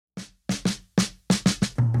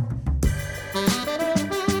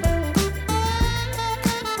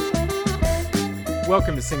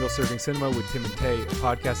Welcome to Single Serving Cinema with Tim and Tay, a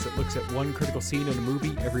podcast that looks at one critical scene in a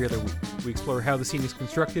movie every other week. We explore how the scene is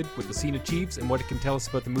constructed, what the scene achieves, and what it can tell us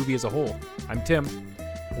about the movie as a whole. I'm Tim.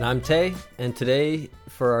 And I'm Tay, and today,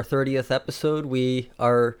 for our 30th episode, we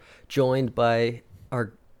are joined by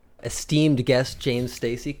our esteemed guest, James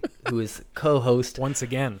Stacey, who is co-host once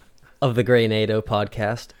again of the Grey NATO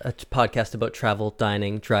podcast, a podcast about travel,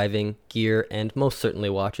 dining, driving, gear, and most certainly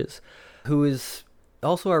watches, who is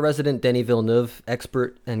also our resident Denis Villeneuve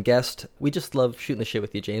expert and guest. We just love shooting the shit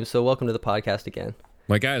with you, James, so welcome to the podcast again.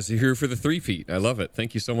 My guys, you're here for the three-peat. I love it.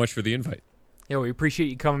 Thank you so much for the invite. Yeah, we appreciate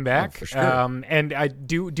you coming back. For sure. And I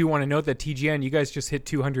do want to note that TGN, you guys just hit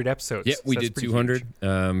 200 episodes. Yeah, we did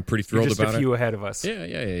 200. Pretty thrilled just about it. Just a few ahead of us.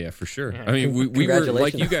 Yeah, for sure. Yeah. I mean, we were,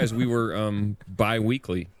 like you guys, we were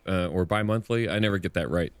bi-weekly or bi-monthly. I never get that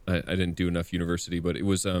right. I didn't do enough university, but it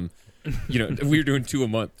was, we were doing 2 a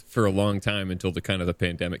month for a long time until the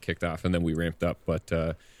pandemic kicked off, and then we ramped up. But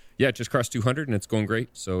yeah, it just crossed 200, and it's going great.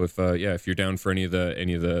 So if you're down for any of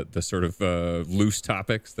the sort of loose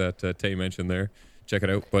topics that Tay mentioned there, check it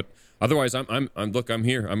out. But otherwise, I'm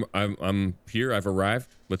here. I'm here. I've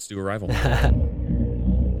arrived. Let's do Arrival.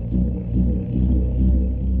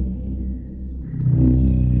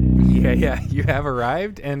 Yeah, you have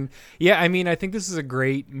arrived. And yeah, I mean, I think this is a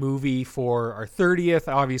great movie for our 30th.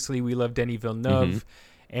 Obviously, we love Denis Villeneuve,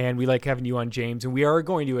 and we like having you on, James. And we are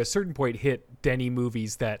going to, at a certain point, hit Denis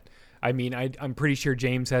movies that, I mean, I'm pretty sure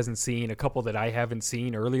James hasn't seen, a couple that I haven't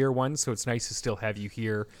seen, earlier ones. So it's nice to still have you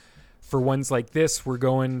here for ones like this. We're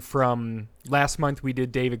going from last month, we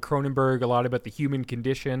did David Cronenberg, a lot about the human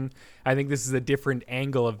condition. I think this is a different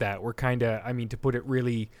angle of that. We're kind of, I mean, to put it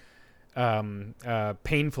really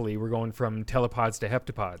painfully, we're going from telepods to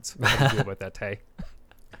heptapods. How do you feel about that, Tay?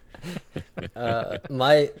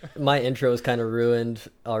 My intro is kind of ruined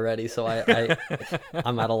already, so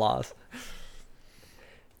I'm at a loss.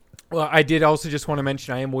 Well, I did also just want to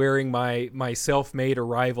mention I am wearing my self-made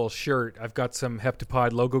Arrival shirt. I've got some heptapod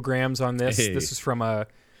logograms on this. Hey. This is from a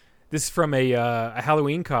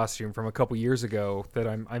Halloween costume from a couple years ago that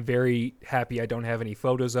I'm very happy I don't have any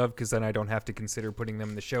photos of, because then I don't have to consider putting them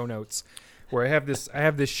in the show notes. Where I have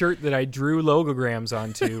this shirt that I drew logograms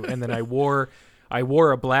onto, and then I wore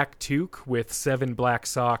a black toque with 7 black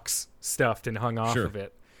socks stuffed and hung off of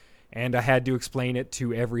it. And I had to explain it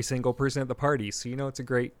to every single person at the party. So, it's a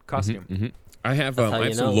great costume. Mm-hmm. I have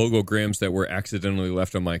some logograms that were accidentally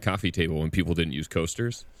left on my coffee table when people didn't use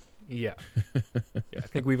coasters. Yeah. I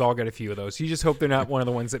think we've all got a few of those. You just hope they're not one of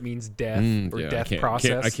the ones that means death or death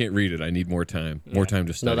process. I can't read it. I need more time. More time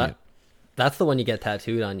to study it. That's the one you get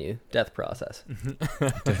tattooed on you. Death process.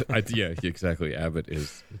 Yeah, exactly. Abbott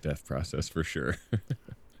is death process for sure.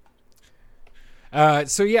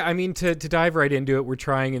 So yeah, I mean, to dive right into it, we're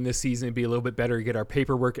trying in this season to be a little bit better, to get our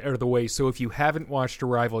paperwork out of the way. So if you haven't watched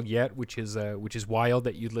Arrival yet, which is wild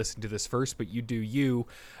that you'd listen to this first, but you do you.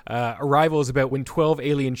 Arrival is about when 12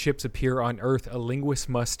 alien ships appear on Earth, a linguist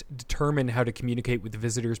must determine how to communicate with the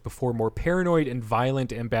visitors before more paranoid and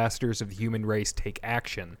violent ambassadors of the human race take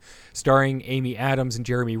action. Starring Amy Adams and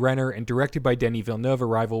Jeremy Renner and directed by Denis Villeneuve,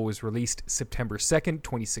 Arrival was released September 2nd,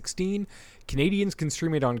 2016. Canadians can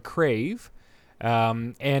stream it on Crave.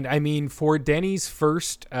 And I mean, for Denis'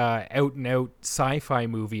 first out-and-out sci-fi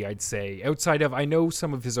movie, I'd say, outside of, I know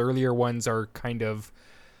some of his earlier ones are kind of,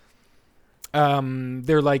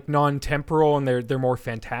 they're like non-temporal and they're more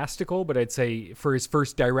fantastical, but I'd say for his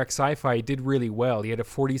first direct sci-fi, he did really well. He had a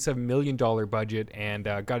 $47 million budget and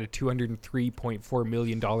got a $203.4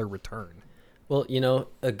 million return. Well,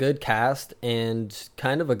 a good cast and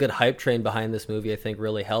kind of a good hype train behind this movie, I think,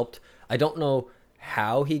 really helped. I don't know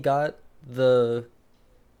how he got the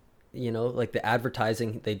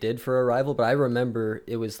advertising they did for Arrival, but I remember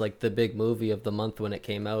it was like the big movie of the month when it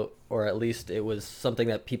came out, or at least it was something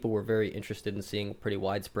that people were very interested in seeing pretty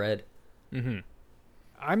widespread. Mm-hmm.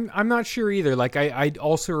 I'm not sure either. Like I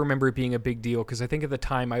also remember it being a big deal, because I think at the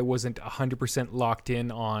time I wasn't 100% locked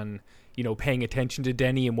in on paying attention to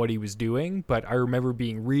Denis and what he was doing, but I remember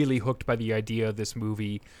being really hooked by the idea of this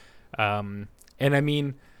movie. And I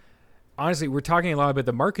mean, honestly, we're talking a lot about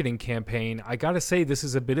the marketing campaign. I got to say, this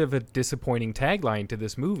is a bit of a disappointing tagline to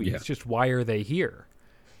this movie. Yeah. It's just, why are they here?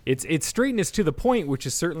 It's straight and it's to the point, which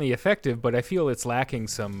is certainly effective, but I feel it's lacking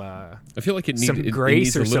some I feel like it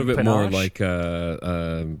needs a little bit more like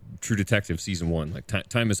True Detective Season 1. Like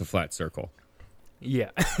time is a flat circle.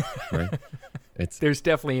 Yeah. Right? There's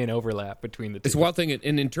definitely an overlap between the two. It's a wild thing.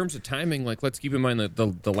 And in terms of timing, like, let's keep in mind that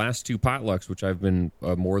the last 2 potlucks, which I've been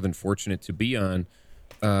more than fortunate to be on,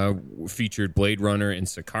 featured Blade Runner and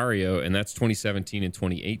Sicario, and that's 2017 and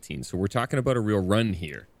 2018. So we're talking about a real run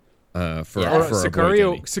here. for Yeah. our boy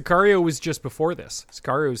Denny. Sicario was just before this.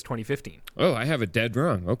 Sicario was 2015. Oh, I have it dead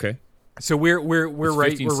wrong. Okay, So we're It's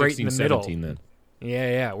right 15, we're right in 16, the middle. 17 then.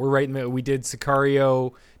 Yeah, we're right in the middle. We did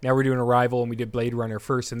Sicario, now we're doing Arrival, and we did Blade Runner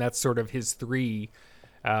first, and that's sort of his three.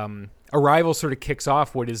 Arrival sort of kicks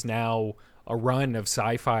off what is now a run of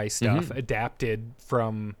sci-fi stuff adapted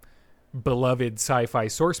from beloved sci-fi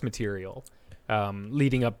source material,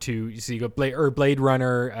 leading up to, so you go Blade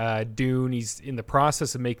Runner, Dune. He's in the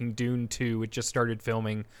process of making Dune 2. It just started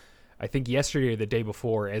filming, I think, yesterday or the day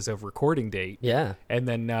before as of recording date. Yeah. And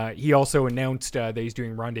then he also announced that he's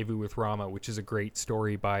doing Rendezvous with Rama, which is a great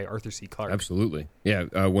story by Arthur C. Clarke. Absolutely. Yeah.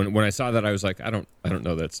 When I saw that, I was like, I don't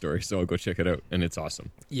know that story, so I'll go check it out, and it's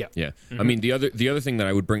awesome. Yeah. Yeah. I mean, the other thing that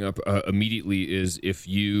I would bring up immediately is if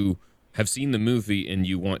you have seen the movie and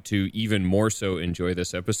you want to even more so enjoy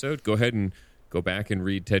this episode, go ahead and go back and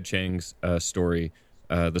read Ted Chiang's story.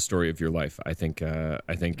 The story of your life. I think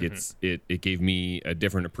it gave me a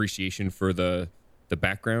different appreciation for the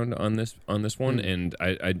background on this one, and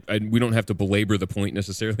I we don't have to belabor the point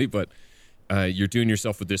necessarily, but you're doing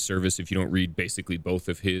yourself a disservice if you don't read basically both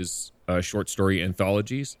of his short story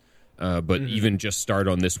anthologies. But even just start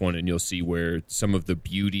on this one, and you'll see where some of the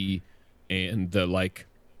beauty and the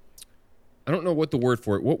I don't know what the word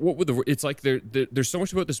for it. What would it's like there's so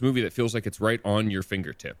much about this movie that feels like it's right on your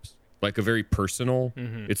fingertips. Like a very personal.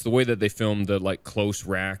 It's the way that they filmed the close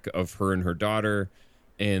rack of her and her daughter,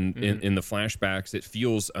 and in the flashbacks, it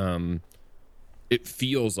feels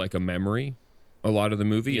like a memory. A lot of the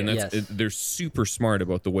movie, and they're super smart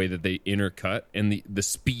about the way that they intercut and the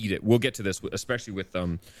speed. We'll get to this, especially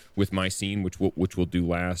with my scene, which we'll do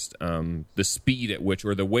last. The speed at which,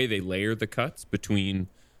 or the way they layer the cuts between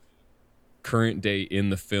current day in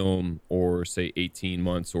the film, or say 18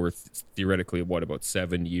 months, or theoretically about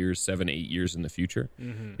 7, 8 years in the future.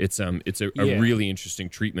 It's a really interesting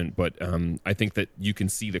treatment, but I think that you can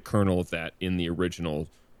see the kernel of that in the original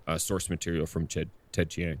source material from Ted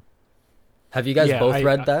Chiang. Have you guys both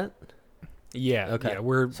read that? Yeah. Okay. Yeah,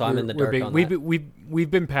 I'm in the dark on that.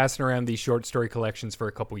 We've been passing around these short story collections for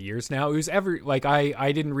a couple years now. It was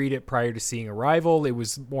I didn't read it prior to seeing Arrival. It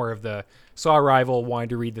was more of saw Arrival, wanted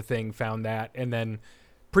to read the thing, found that, and then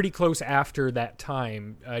pretty close after that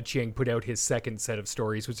time, Chiang put out his second set of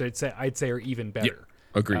stories, which I'd say are even better. Yep.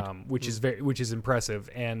 Agreed. Which is impressive.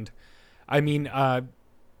 And I mean,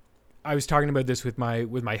 I was talking about this with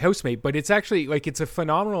my housemate, but it's actually it's a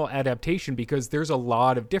phenomenal adaptation because there's a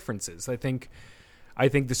lot of differences. I think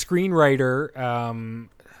the screenwriter,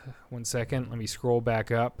 one second, let me scroll back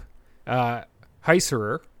up, Eric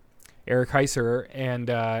Heiserer,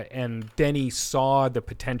 and Denny saw the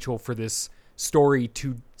potential for this story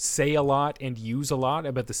to say a lot and use a lot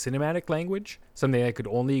about the cinematic language, something that could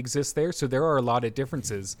only exist there. So there are a lot of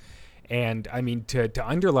differences. And I mean, to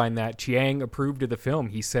underline that, Chiang approved of the film.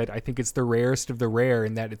 He said, I think it's the rarest of the rare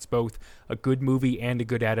in that it's both a good movie and a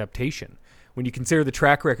good adaptation. When you consider the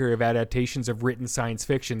track record of adaptations of written science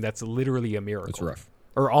fiction, that's literally a miracle. It's rough.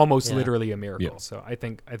 Or almost literally a miracle. Yeah. So I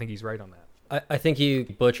think he's right on that. I think you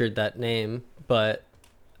butchered that name, but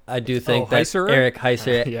I do think that Heiserer? Eric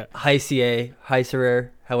Heiserer,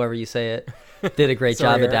 however you say it, did a great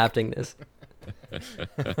job adapting this.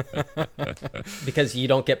 Because you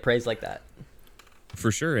don't get praise like that.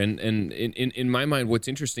 For sure. And in my mind, what's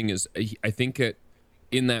interesting is I think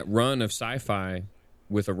in that run of sci-fi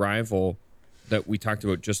with Arrival that we talked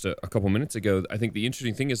about just a couple minutes ago, I think the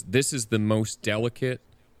interesting thing is this is the most delicate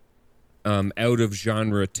out of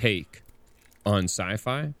genre take on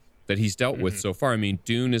sci-fi that he's dealt with so far. I mean,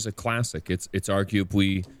 Dune is a classic. It's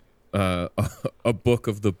arguably a book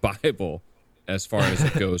of the Bible as far as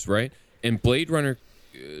it goes, right? And Blade Runner,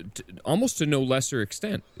 almost to no lesser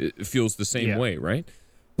extent, it feels the same way, right?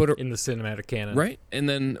 But in the cinematic canon, right? And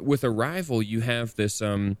then with Arrival, you have this.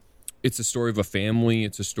 It's a story of a family.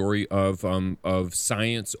 It's a story of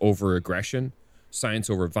science over aggression, science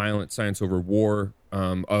over violence, science over war,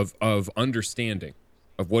 of understanding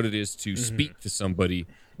of what it is to speak to somebody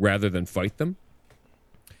rather than fight them.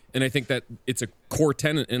 And I think that it's a core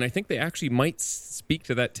tenet, and I think they actually might speak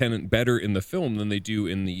to that tenet better in the film than they do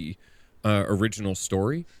in the original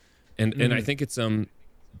story. And I think it's a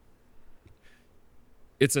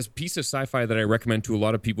piece of sci-fi that I recommend to a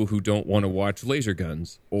lot of people who don't want to watch laser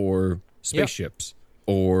guns or spaceships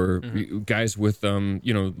or guys with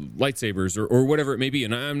lightsabers or whatever it may be.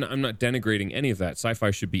 And I'm not denigrating any of that.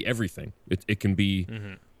 Sci-fi should be everything. It can be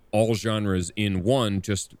all genres in one,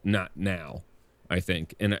 just not now, I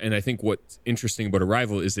think. And I think what's interesting about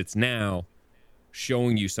Arrival is it's now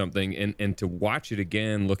showing you something, and to watch it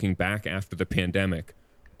again looking back after the pandemic,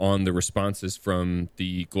 on the responses from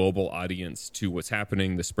the global audience to what's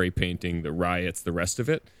happening, the spray painting, the riots, the rest of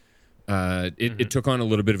it. It took on a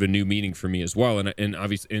little bit of a new meaning for me as well. And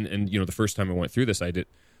obviously, and you know, the first time I went through this, I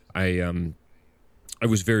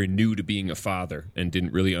was very new to being a father and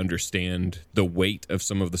didn't really understand the weight of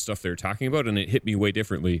some of the stuff they were talking about, and it hit me way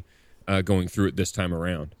differently going through it this time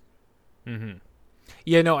around. Mm-hmm.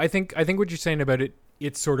 Yeah, no, I think what you're saying about it,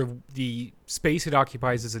 it's sort of the space it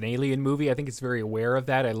occupies as an alien movie. I think it's very aware of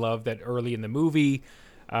that. I love that early in the movie,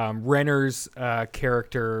 Renner's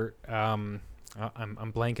character, I'm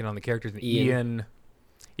blanking on the character's name. Ian.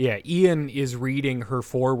 Yeah, Ian is reading her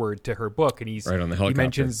foreword to her book, and he's right on the helicopter. He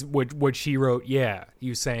mentions what she wrote. Yeah, he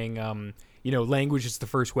was saying, language is the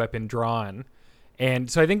first weapon drawn, and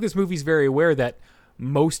so I think this movie's very aware that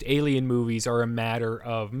most alien movies are a matter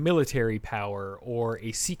of military power or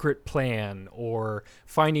a secret plan or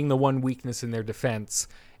finding the one weakness in their defense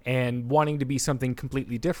and wanting to be something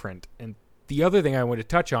completely different. And the other thing I want to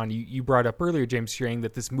touch on, you brought up earlier, James, saying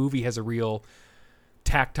that this movie has a real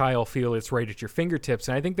tactile feel. It's right at your fingertips,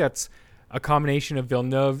 and I think that's a combination of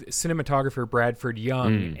Villeneuve, cinematographer Bradford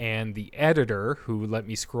Young, and the editor, who, let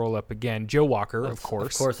me scroll up again, Joe Walker, of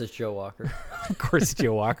course. Of course it's Joe Walker. Of course it's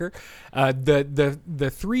Joe Walker.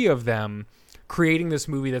 The three of them creating this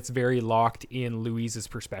movie that's very locked in Louise's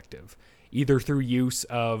perspective, either through use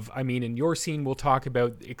of, in your scene, we'll talk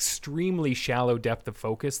about extremely shallow depth of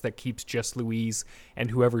focus that keeps just Louise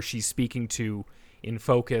and whoever she's speaking to in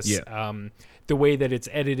focus. Yeah. The way that it's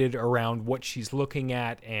edited around what she's looking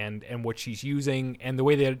at and what she's using, and the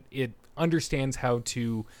way that it understands how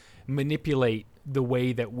to manipulate the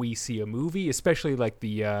way that we see a movie, especially like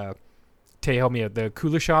the help me out, the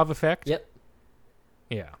Kuleshov effect. Yep.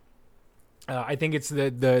 Yeah. I think it's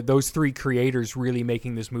those three creators really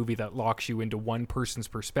making this movie that locks you into one person's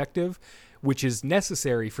perspective, which is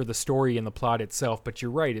necessary for the story and the plot itself. But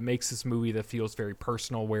you're right, it makes this movie that feels very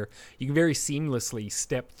personal, where you can very seamlessly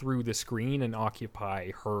step through the screen and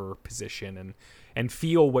occupy her position and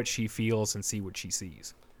feel what she feels and see what she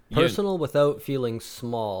sees. Personal without feeling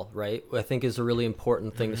small, right? I think is a really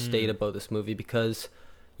important thing to state about this movie, because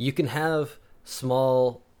you can have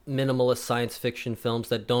small, minimalist science fiction films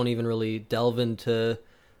that don't even really delve into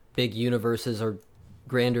big universes or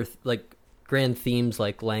grand themes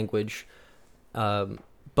like language.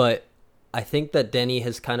 But I think that Denis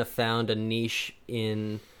has kind of found a niche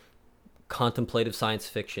in contemplative science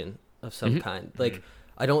fiction of some kind. Like,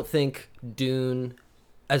 I don't think Dune,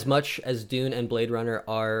 as much as Dune and Blade Runner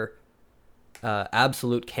are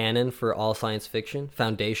absolute canon for all science fiction,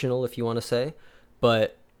 foundational if you want to say,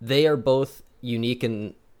 but they are both unique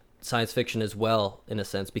in science fiction as well, in a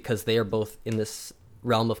sense, because they are both in this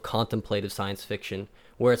realm of contemplative science fiction,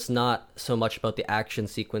 where it's not so much about the action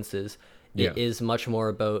sequences. It is much more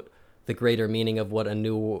about the greater meaning of what a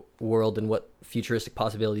new world and what futuristic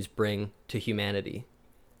possibilities bring to humanity.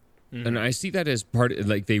 And I see that as part of,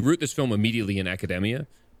 like, they root this film immediately in academia,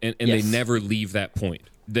 and they never leave that point.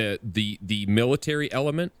 The military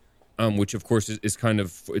element, which of course is kind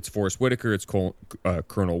of, it's Forrest Whitaker, it's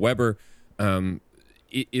Colonel Weber,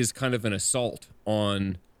 it is kind of an assault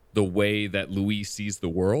on the way that Louise sees the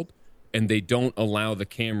world, and they don't allow the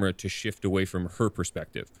camera to shift away from her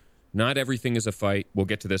perspective. Not everything is a fight. We'll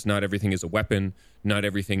get to this. Not everything is a weapon. Not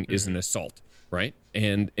everything is an assault, right?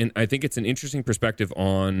 And I think it's an interesting perspective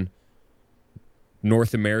on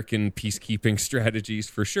North American peacekeeping strategies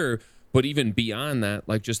for sure, but even beyond that,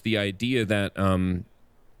 like just the idea that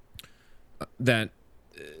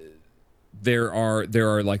there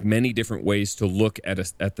are like many different ways to look at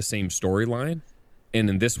the same storyline. And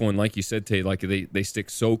in this one, like you said, Tay, like they stick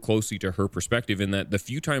so closely to her perspective, in that the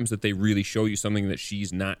few times that they really show you something that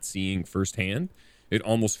she's not seeing firsthand, it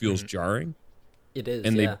almost feels jarring. It is,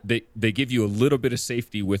 and they give you a little bit of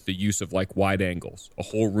safety with the use of like wide angles, a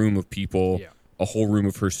whole room of people, a whole room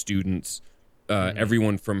of her students,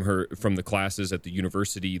 everyone from the classes at the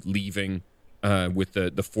university leaving, with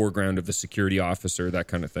the foreground of the security officer, that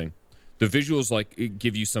kind of thing. The visuals like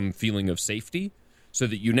give you some feeling of safety, so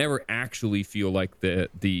that you never actually feel like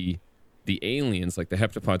the aliens, like the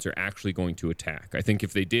heptapods, are actually going to attack. I think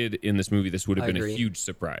if they did in this movie, this would have been a huge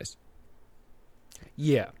surprise.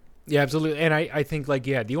 Yeah, absolutely. And I think, like,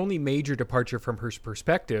 the only major departure from her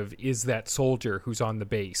perspective is that soldier who's on the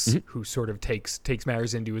base, who sort of takes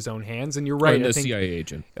matters into his own hands. And you're right. And the CIA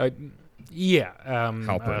agent.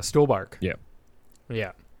 Stolbark.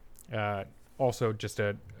 Yeah. Also just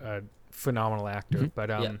a phenomenal actor. But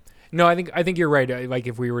no, I think you're right. Like,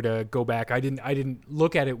 if we were to go back, I didn't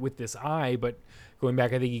look at it with this eye, but going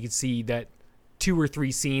back, I think you could see that 2 or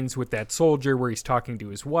 3 scenes with that soldier where he's talking to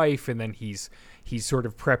his wife, and then he's sort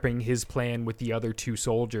of prepping his plan with the other 2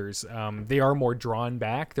 soldiers. They are more drawn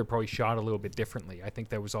back. They're probably shot a little bit differently. I think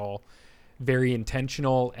that was all very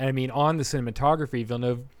intentional. And I mean, on the cinematography,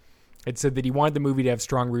 Villeneuve had said that he wanted the movie to have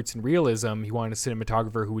strong roots in realism. He wanted a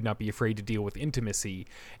cinematographer who would not be afraid to deal with intimacy.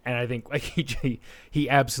 And I think like he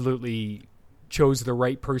absolutely chose the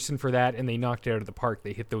right person for that, and they knocked it out of the park.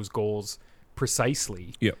 They hit those goals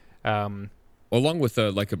precisely. Yeah. Along with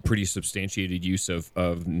like a pretty substantiated use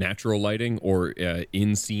of natural lighting or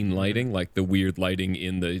in-scene lighting, like the weird lighting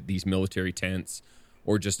in these military tents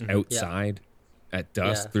or just outside at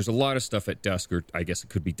dusk. There's a lot of stuff at dusk, or I guess it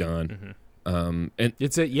could be done. And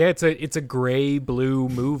it's a gray blue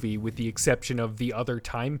movie with the exception of the other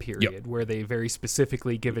time period where they very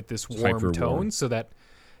specifically give it this warm tone, so that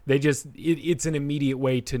they just it's an immediate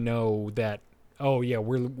way to know that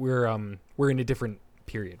we're in a different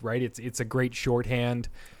period, right? It's a great shorthand.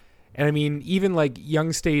 And I mean, even like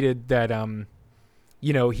Young stated that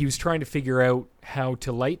he was trying to figure out how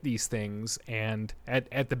to light these things, and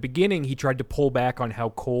at the beginning he tried to pull back on how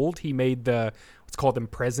cold he made what's called them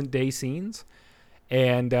present day scenes.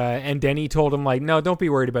 And Denny told him, like, no, don't be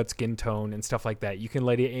worried about skin tone and stuff like that. You can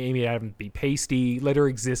let Amy Adams be pasty, let her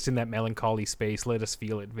exist in that melancholy space, let us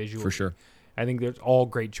feel it visually. For sure. I think there's all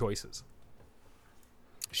great choices.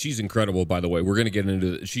 She's incredible, by the way. We're going to get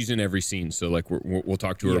into she's in every scene, so like we'll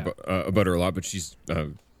talk to her about her a lot, but she's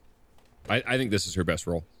I think this is her best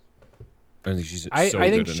role. I think she's so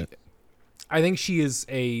good in it. I think she is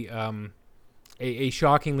a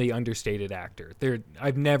shockingly understated actor.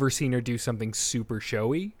 I've never seen her do something super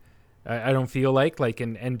showy. I don't feel like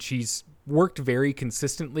and she's worked very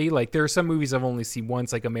consistently. Like there are some movies I've only seen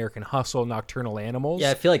once, like American Hustle, Nocturnal Animals.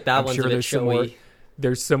 Yeah, I feel like that one's a bit showy.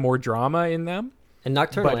 There's some more drama in them. And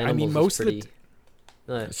Nocturnal Animals, I mean, most is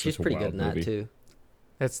pretty, she's pretty good in that movie. too.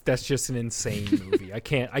 That's just an insane movie. I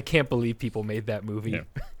can't believe people made that movie. Yeah.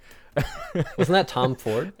 Wasn't that Tom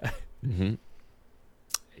Ford? Mm-hmm.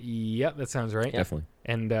 Yeah, that sounds right. Definitely.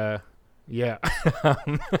 And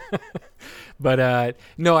but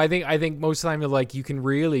no, I think most of the time, like, you can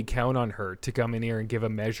really count on her to come in here and give a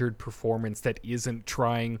measured performance that isn't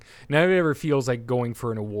trying. None of it ever feels like going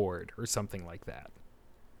for an award or something like that.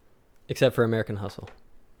 Except for American Hustle.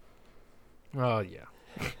 Oh yeah.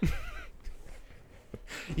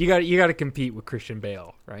 You got to compete with Christian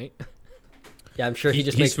Bale, right? Yeah, I'm sure he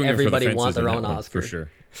just makes everybody want their own Oscar for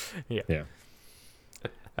sure. Yeah.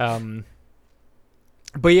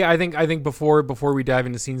 But yeah, I think before we dive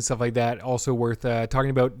into scenes and stuff like that, also worth talking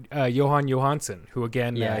about Johan Johansson, who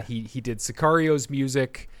again he did Sicario's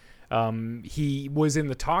music. He was in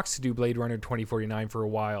the talks to do Blade Runner 2049 for a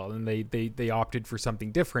while, and they opted for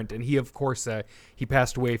something different. And he, of course, he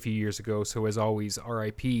passed away a few years ago. So as always,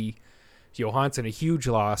 R.I.P. Johansson, a huge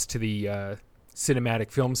loss to the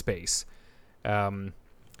cinematic film space.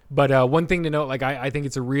 But one thing to note, like I think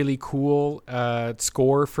it's a really cool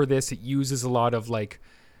score for this. It uses a lot of like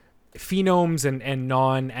phonemes and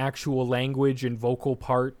non-actual language and vocal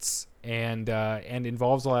parts, and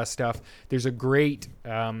involves a lot of stuff. There's a great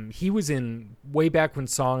he was in way back when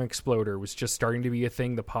Song Exploder was just starting to be a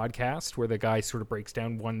thing, the podcast where the guy sort of breaks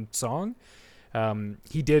down one song.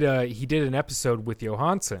 He did an episode with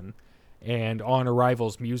Johansson and on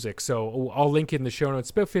Arrival's music. So I'll link in the show notes.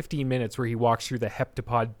 It's about 15 minutes where he walks through the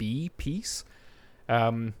Heptapod B piece.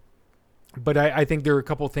 But I think there are a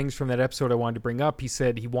couple of things from that episode I wanted to bring up. He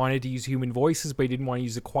said he wanted to use human voices, but he didn't want to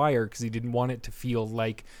use a choir because he didn't want it to feel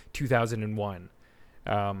like 2001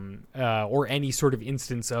 or any sort of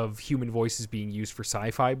instance of human voices being used for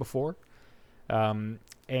sci-fi before. And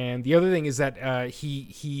the other thing is that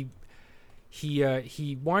he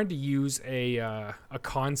wanted to use a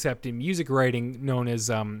concept in music writing known as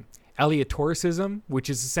aleatoricism, which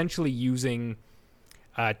is essentially using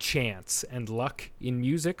chance and luck in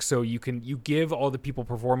music. So you give all the people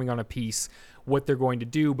performing on a piece what they're going to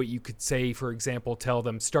do, but you could say, for example, tell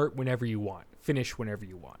them start whenever you want, finish whenever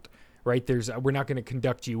you want, right? We're not going to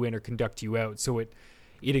conduct you in or conduct you out. So it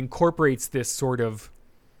incorporates this sort of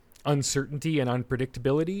uncertainty and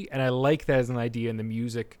unpredictability. And I like that as an idea in the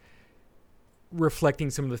music,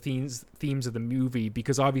 reflecting some of the themes of the movie,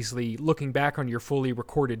 because obviously looking back on your fully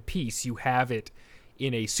recorded piece, you have it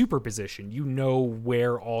in a superposition. You know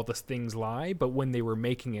where all the things lie, but when they were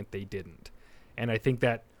making it, they didn't. And I think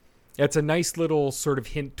that's a nice little sort of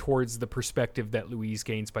hint towards the perspective that Louise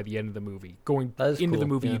gains by the end of the movie. Going into the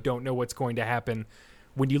movie, you don't know what's going to happen.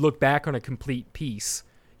 When you look back on a complete piece,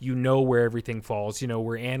 you know where everything falls. You know,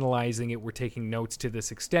 we're analyzing it, we're taking notes to this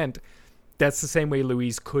extent. That's the same way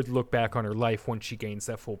Louise could look back on her life once she gains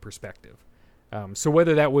that full perspective. So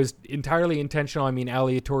whether that was entirely intentional, I mean,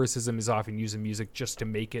 aleatoricism is often using music just to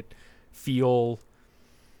make it feel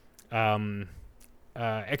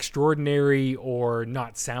extraordinary or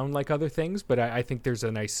not sound like other things. But I think there's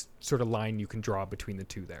a nice sort of line you can draw between the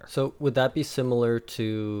two there. So would that be similar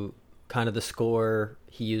to kind of the score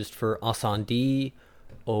he used for Asandi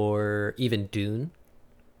or even Dune?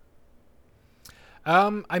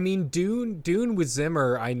 I mean, Dune with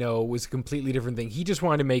Zimmer, I know, was a completely different thing. He just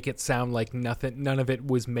wanted to make it sound like none of it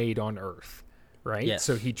was made on Earth, right? Yes.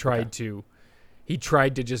 So he tried to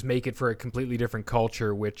just make it for a completely different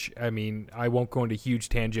culture, which, I mean, I won't go into a huge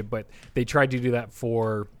tangent, but they tried to do that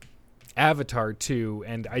for Avatar too,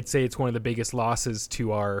 and I'd say it's one of the biggest losses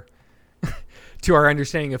to our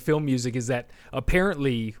understanding of film music is that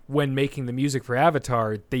apparently when making the music for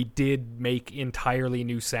Avatar, they did make entirely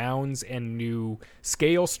new sounds and new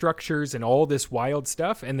scale structures and all this wild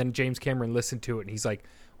stuff. And then James Cameron listened to it and he's like,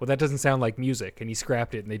 well, that doesn't sound like music. And he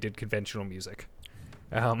scrapped it and they did conventional music.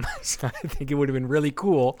 So I think it would have been really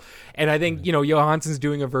cool. And I think, Johansson's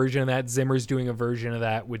doing a version of that. Zimmer's doing a version of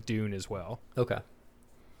that with Dune as well. Okay.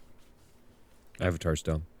 Avatar's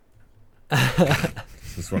dumb.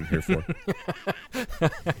 That's what I'm here for.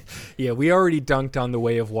 Yeah, we already dunked on The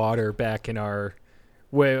Way of Water back in our...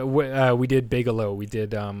 we did Bigelow. We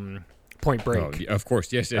did Point Break. Oh, yeah, of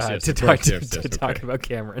course. Yes. To talk about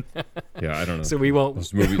Cameron. Yeah, I don't know. So we won't...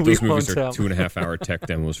 Those movies are 2.5-hour tech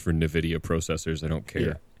demos for NVIDIA processors. I don't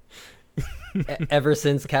care. Yeah. Ever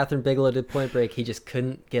since Catherine Bigelow did Point Break, he just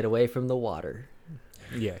couldn't get away from the water.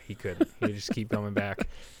 Yeah, he could. He'd just keep coming back.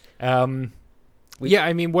 Yeah,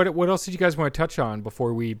 I mean, what else did you guys want to touch on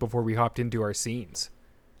before we hopped into our scenes?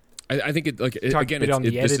 I think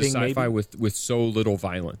this is sci-fi with so little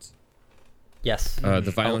violence. Yes.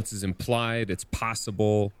 The violence is implied. It's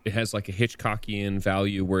possible. It has like a Hitchcockian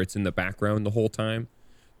value where it's in the background the whole time.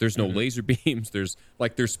 There's no laser beams. There's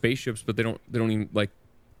spaceships, but they don't even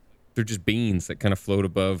they're just beans that kind of float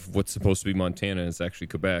above what's supposed to be Montana. It's actually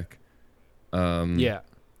Quebec. Yeah.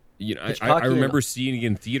 I remember seeing it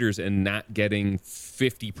in theaters and not getting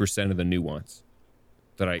 50% of the nuance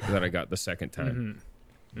that I got the second time.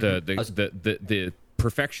 The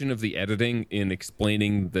perfection of the editing in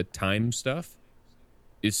explaining the time stuff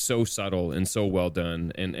is so subtle and so well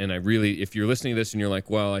done. And I really, if you're listening to this and you're like,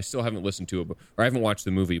 well, I still haven't listened to it, or I haven't watched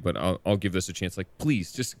the movie, but I'll give this a chance. Like,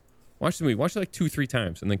 please just watch the movie. Watch it 2-3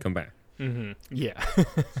 times and then come back. Mm-hmm. Yeah.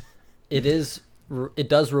 It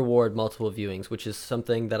does reward multiple viewings, which is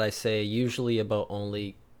something that I say usually about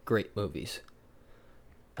only great movies.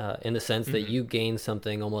 In the sense that you gain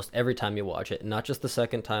something almost every time you watch it, not just the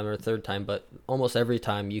second time or third time, but almost every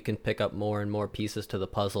time you can pick up more and more pieces to the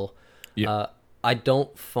puzzle. Yeah. I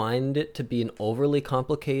don't find it to be an overly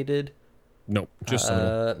complicated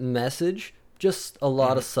message, just a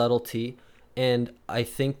lot of subtlety. And I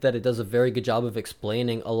think that it does a very good job of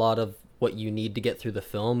explaining a lot of what you need to get through the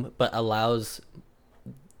film, but allows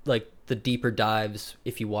the deeper dives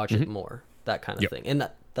if you watch it more, that kind of thing. And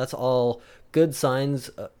that's all good signs,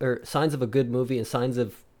 or signs of a good movie, and signs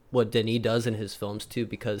of what Denis does in his films too,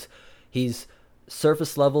 because he's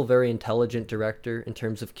surface level, very intelligent director in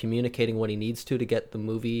terms of communicating what he needs to get the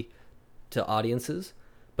movie to audiences.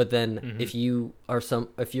 But then if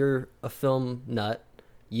you're a film nut,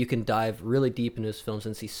 you can dive really deep into his films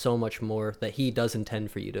and see so much more that he does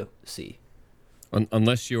intend for you to see.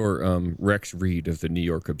 Unless you're Rex Reed of the New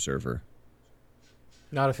York Observer.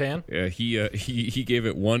 Not a fan? Yeah, he gave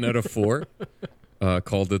it 1 out of 4.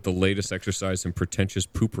 Called it the latest exercise in pretentious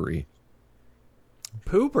poopery.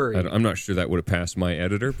 Poopery? I'm not sure that would have passed my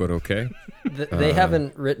editor, but okay. They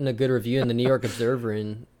haven't written a good review in the New York Observer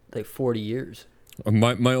in 40 years.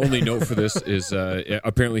 My only note for this is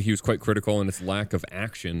apparently he was quite critical in its lack of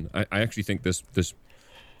action. I actually think this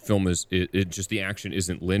film is just the action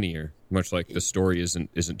isn't linear, much like the story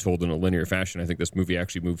isn't told in a linear fashion. I think this movie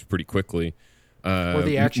actually moves pretty quickly. Or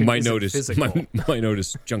the action my isn't note is physical. My note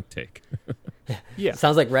is junk take. Yeah,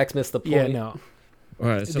 sounds like Rex missed the point. Yeah, no.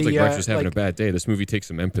 It sounds like Rex was having a bad day. This movie takes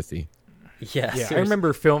some empathy. Yeah, I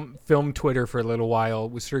remember film Twitter for a little while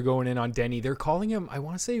was sort of going in on Denis. They're calling him, I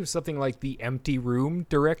want to say it was something like the empty room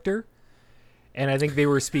director. And I think they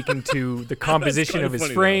were speaking to the composition of his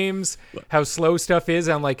frames, how slow stuff is.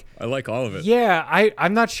 I'm like, I like all of it. Yeah,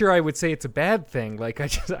 I'm not sure I would say it's a bad thing. Like I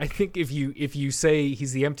think if you say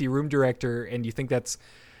he's the empty room director and you think that's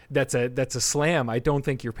a slam, I don't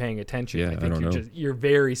think you're paying attention. Yeah, I think you're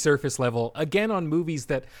very surface level. Again, on movies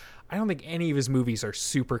that I don't think any of his movies are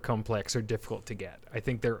super complex or difficult to get. I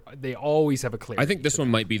think they always have a clarity. I think this one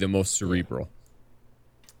might be the most cerebral.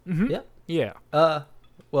 Mm-hmm. Yeah.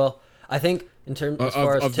 Well, I think in terms as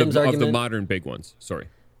far as Tim's argument of the modern big ones. Sorry.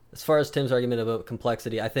 as far as Tim's argument about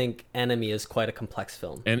complexity, I think Enemy is quite a complex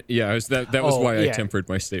film. And yeah, that was why I tempered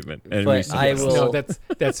my statement. But I will. No,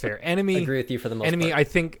 that's fair. Enemy. Agree with you for the most Enemy.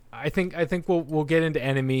 part. I think we'll get into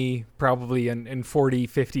Enemy probably in 40,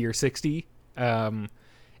 50, or 60, and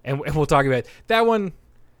we'll talk about it. That one.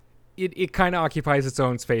 It kind of occupies its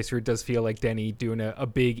own space, where it does feel like Denny doing a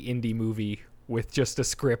big indie movie with just a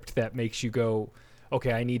script that makes you go,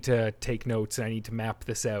 okay, I need to take notes and I need to map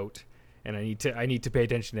this out. And I need to pay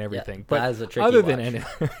attention to everything. Yeah, but that is a tricky other watch. than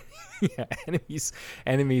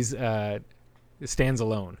enemies stands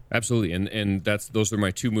alone. Absolutely, and those are my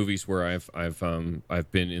two movies where I've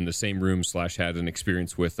been in the same room / had an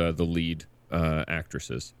experience with the lead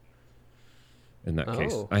actresses. In that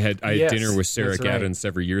case, I had dinner with Sarah Gaddon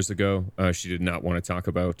several years ago. She did not want to talk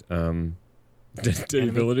about Denis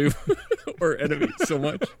Villeneuve or Enemy so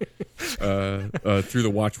much. Through the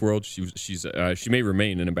watch world, she may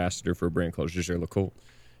remain an ambassador for a brand called Jaeger-LeCoultre.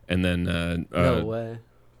 And then no way.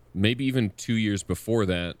 Maybe even 2 years before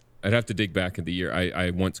that, I'd have to dig back in the year. I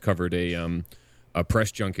once covered a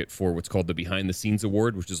press junket for what's called the Behind the Scenes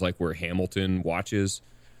Award, which is like where Hamilton Watches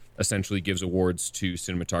essentially gives awards to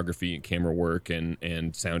cinematography and camera work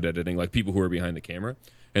and sound editing, like people who are behind the camera.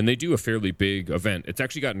 And they do a fairly big event. It's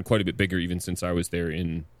actually gotten quite a bit bigger even since I was there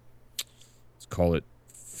in, let's call it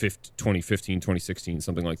 2015, 2016,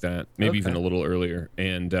 something like that. Maybe even a little earlier.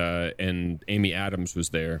 And Amy Adams was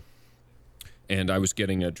there. And I was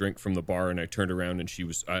getting a drink from the bar, and I turned around, and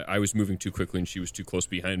I was moving too quickly, and she was too close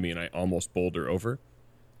behind me, and I almost bowled her over.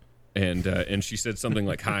 And she said something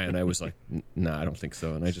like hi, and I was like, nah, I don't think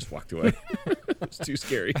so, and I just walked away. It was too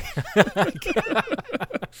scary.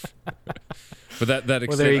 But that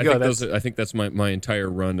well, there you go. I think that's my entire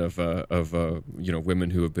run of women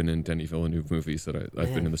who have been in Denis Villeneuve movies that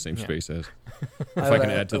I've been in the same space as. If I can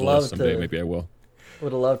add to the list someday, maybe I will.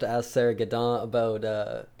 Would have loved to ask Sarah Gadon about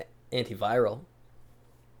Antiviral.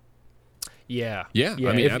 Yeah. I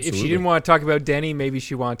mean, if absolutely. she didn't want to talk about Denny, maybe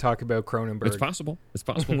she want to talk about Cronenberg. It's possible.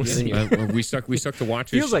 We stuck to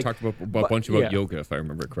watches. She talked about a bunch about yoga, if I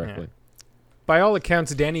remember correctly. Yeah. By all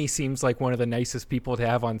accounts, Denny seems like one of the nicest people to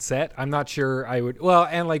have on set. I'm not sure I would. Well,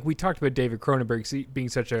 and like we talked about David Cronenberg being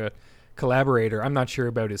such a collaborator, I'm not sure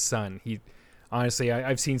about his son. Honestly,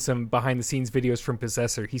 I've seen some behind the scenes videos from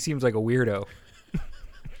Possessor. He seems like a weirdo.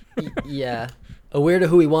 Yeah, a weirdo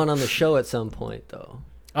who we want on the show at some point, though.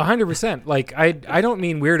 100%. Like I don't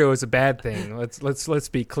mean weirdo as a bad thing. Let's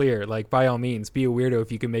be clear. Like by all means, be a weirdo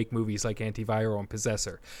if you can make movies like Antiviral and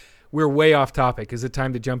Possessor. We're way off topic. Is it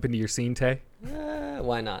time to jump into your scene, Tay?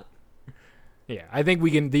 Why not? Yeah, I think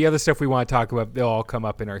we can. The other stuff we want to talk about, they'll all come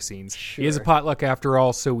up in our scenes. Sure. It is a potluck after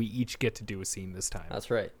all, so we each get to do a scene this time. That's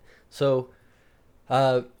right. So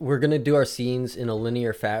we're going to do our scenes in a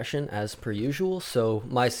linear fashion as per usual. So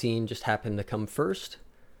my scene just happened to come first.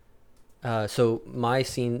 So my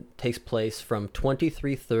scene takes place from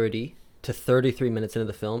 23:30 to 33 minutes into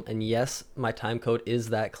the film. And yes, my time code is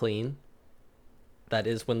that clean. That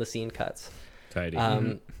is when the scene cuts. Tidy.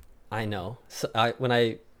 I know. So when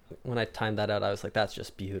I timed that out, I was like, that's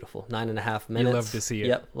just beautiful. 9.5 minutes. You love to see it.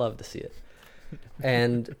 Yep, love to see it.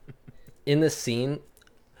 And in this scene,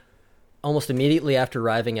 almost immediately after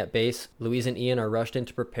arriving at base, Louise and Ian are rushed in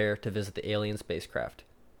to prepare to visit the alien spacecraft.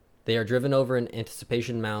 They are driven over in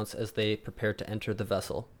anticipation mounts as they prepare to enter the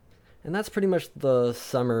vessel. And that's pretty much the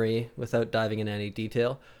summary without diving into any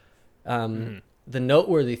detail. The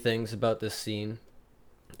noteworthy things about this scene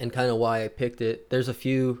and kind of why I picked it, there's a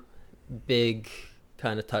few big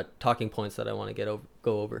kind of talking points that I want to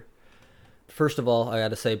go over. First of all, I got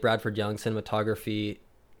to say Bradford Young's cinematography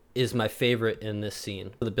is my favorite in this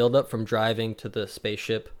scene. The build-up from driving to the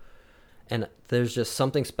spaceship, and there's just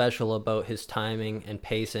something special about his timing and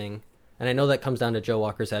pacing. And I know that comes down to Joe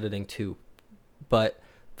Walker's editing too, but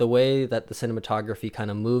the way that the cinematography kind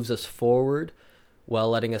of moves us forward while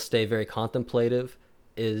letting us stay very contemplative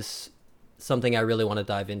is something I really want to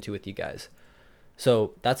dive into with you guys.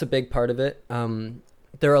 So that's a big part of it.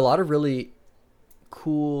 There are a lot of really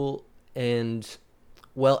cool and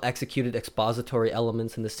well executed expository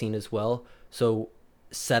elements in the scene as well. So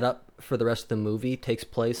setup for the rest of the movie takes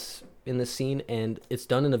place in the scene, and it's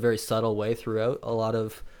done in a very subtle way throughout. A lot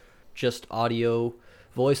of just audio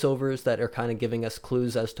voiceovers that are kind of giving us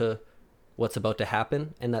clues as to what's about to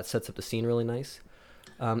happen, and that sets up the scene really nice.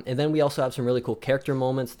 And then we also have some really cool character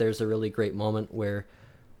moments. There's a really great moment where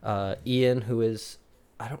Ian, who is,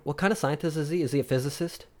 what kind of scientist is he? Is he a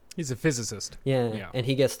physicist? He's a physicist. Yeah. And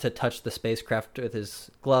he gets to touch the spacecraft with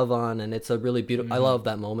his glove on, and it's a really beautiful, I love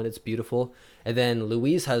that moment. It's beautiful. And then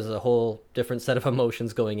Louise has a whole different set of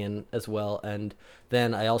emotions going in as well. And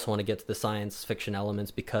then I also want to get to the science fiction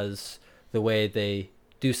elements, because the way they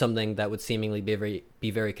do something that would seemingly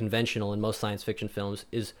be very conventional in most science fiction films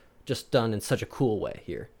is just done in such a cool way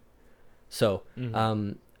here. So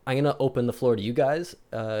I'm going to open the floor to you guys.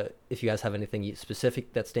 If you guys have anything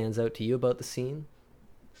specific that stands out to you about the scene.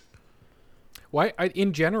 Well,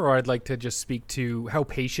 in general, I'd like to just speak to how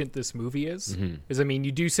patient this movie is. Because, I mean,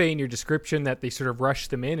 you do say in your description that they sort of rush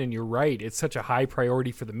them in, and you're right. It's such a high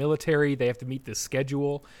priority for the military. They have to meet this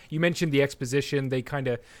schedule. You mentioned the exposition.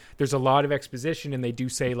 There's a lot of exposition, and they do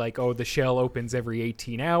say, like, oh, the shell opens every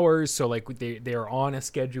 18 hours. So, like, they're on a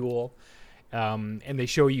schedule. And they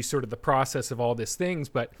show you sort of the process of all these things.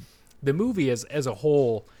 But the movie as a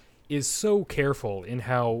whole is so careful in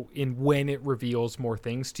when it reveals more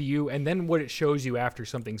things to you, and then what it shows you after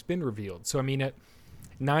something's been revealed. So, I mean, at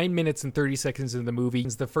 9 minutes and 30 seconds into the movie,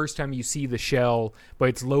 it's the first time you see the shell, but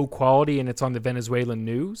it's low quality and it's on the Venezuelan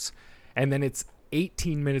news. And then it's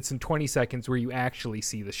 18 minutes and 20 seconds where you actually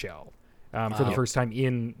see the shell for the first time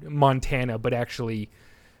in Montana, but actually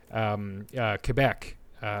Quebec,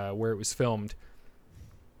 where it was filmed.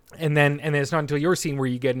 And then it's not until your scene where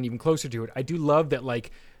you get even closer to it. I do love that,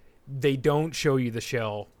 like, they don't show you the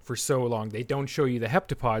shell for so long. They don't show you the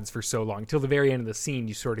heptapods for so long. Till the very end of the scene,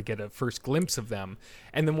 you sort of get a first glimpse of them.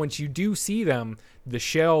 And then once you do see them, the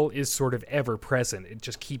shell is sort of ever present. It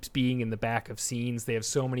just keeps being in the back of scenes. They have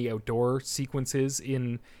so many outdoor sequences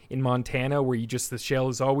in Montana where the shell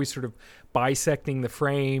is always sort of bisecting the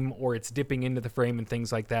frame, or it's dipping into the frame and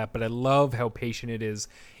things like that. But I love how patient it is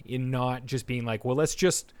in not just being like, well, let's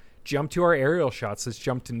just jump to our aerial shots. Let's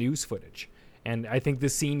jump to news footage. And I think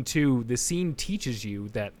this scene teaches you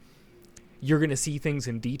that you're going to see things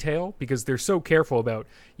in detail, because they're so careful about,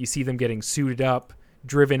 you see them getting suited up,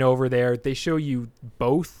 driven over there. They show you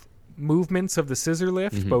both movements of the scissor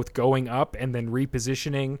lift, both going up and then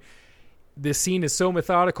repositioning. This scene is so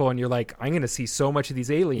methodical, and you're like, I'm going to see so much of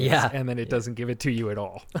these aliens, and then it doesn't give it to you at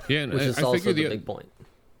all. Yeah, and which is also the big point.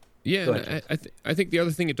 Yeah, and I think the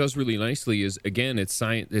other thing it does really nicely is, again, it's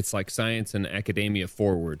science. It's like science and academia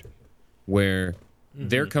forward, where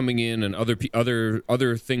they're coming in and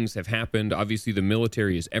other things have happened. Obviously, the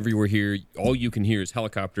military is everywhere here. All you can hear is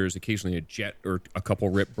helicopters, occasionally a jet or a couple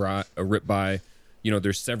rip by. You know,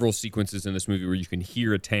 there's several sequences in this movie where you can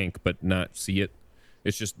hear a tank but not see it.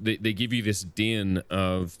 It's just they give you this din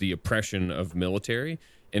of the oppression of military,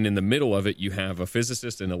 and in the middle of it, you have a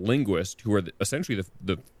physicist and a linguist who are essentially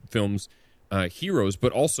the film's heroes,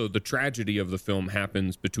 but also the tragedy of the film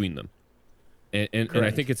happens between them. And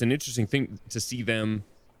I think it's an interesting thing to see them,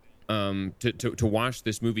 to watch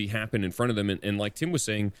this movie happen in front of them. And like Tim was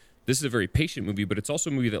saying, this is a very patient movie, but it's also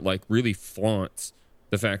a movie that like really flaunts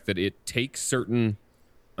the fact that it takes certain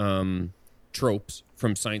tropes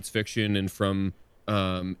from science fiction and from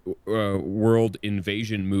world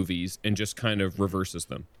invasion movies and just kind of reverses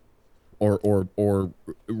them, or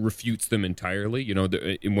refutes them entirely. You know,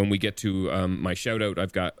 when we get to my shout out,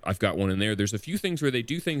 I've got one in there. There's a few things where they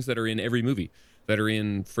do things that are in every movie, that are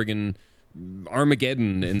in friggin'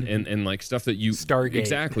 Armageddon and like stuff that you Stargate,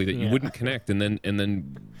 exactly that you wouldn't connect, and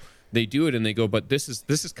then they do it and they go, but this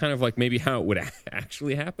is kind of like maybe how it would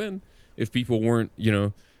actually happen if people weren't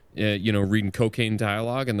reading cocaine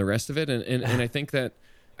dialogue and the rest of it, and I think that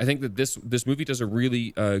this movie does a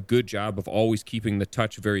really good job of always keeping the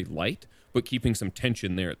touch very light, but keeping some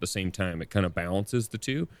tension there at the same time. It kind of balances the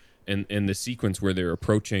two, and the sequence where they're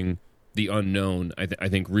approaching the unknown, I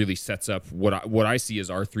think really sets up what I see as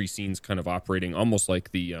our three scenes kind of operating almost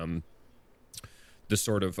like the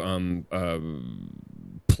sort of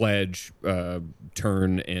pledge,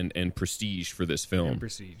 turn, and prestige for this film. And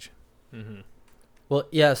prestige. Mm-hmm. Well,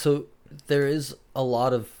 yeah, so there is a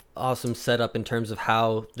lot of awesome setup in terms of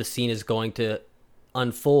how the scene is going to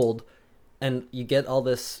unfold, and you get all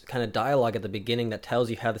this kind of dialogue at the beginning that tells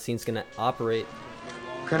you how the scene's going to operate.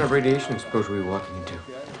 What kind of radiation exposure are we walking into?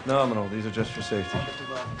 Nominal. These are just for safety.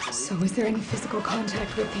 So is there any physical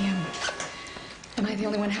contact with the, am I the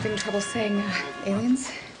only one having trouble saying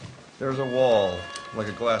aliens? There's a wall, like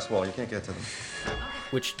a glass wall. You can't get to them.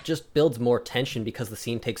 Which just builds more tension because the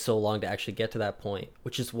scene takes so long to actually get to that point,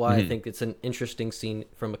 which is why I think it's an interesting scene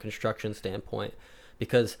from a construction standpoint,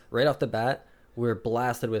 because right off the bat, we're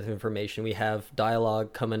blasted with information. We have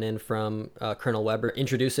dialogue coming in from Colonel Weber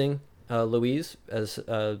introducing Louise as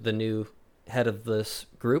the new head of this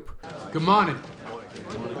group. Good morning.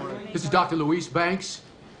 This is Dr. Louise Banks.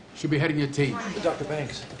 She'll be heading your team. Dr.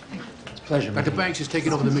 Banks. It's a pleasure. Dr. Banks is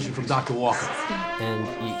taking over the mission from Dr. Walker. And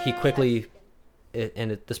he quickly,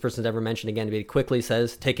 this person's never mentioned again, but he quickly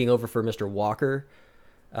says, taking over for Mr. Walker,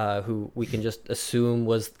 who we can just assume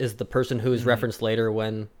is the person who is referenced later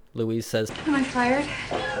when Louise says, Am I fired?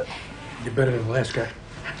 You're better than the last guy.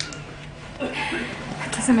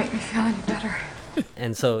 Doesn't make me feel any better.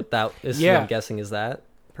 And so that is who Yeah. I'm guessing is that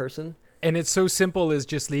person. And it's so simple as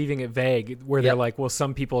just leaving it vague, where they're Yep. like, well,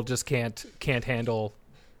 some people just can't handle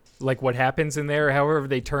like what happens in there, however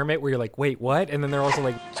they term it, where you're like, wait, what? And then they're also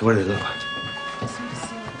like, So what do they look like?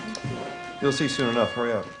 You'll see soon enough.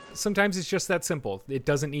 Hurry up. sometimes it's just that simple. It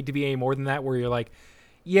doesn't need to be any more than that, where you're like,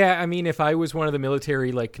 yeah, I mean, if I was one of the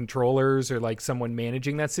military like controllers or like someone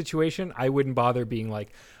managing that situation, I wouldn't bother being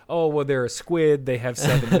like, oh, well, they're a squid, they have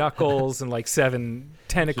 7 knuckles and like 7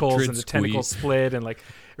 tentacles, and the tentacles split, and like,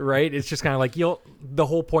 right? It's just kind of like the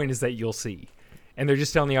whole point is that you'll see, and they're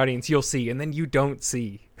just telling the audience you'll see, and then you don't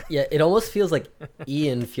see. Yeah, it almost feels like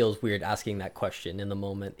Ian feels weird asking that question in the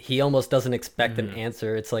moment. He almost doesn't expect an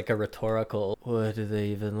answer. It's like a rhetorical, what do they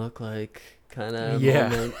even look like kind of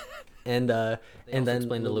moment. And then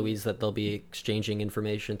explain to Louise that they'll be exchanging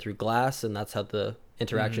information through glass, and that's how the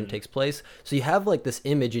interaction takes place. So you have like this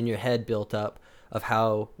image in your head built up of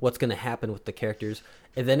what's going to happen with the characters,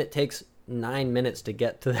 and then it takes 9 minutes to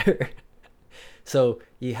get to there. So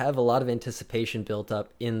you have a lot of anticipation built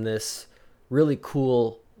up in this really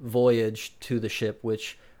cool voyage to the ship,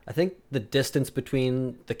 which I think the distance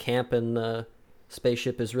between the camp and the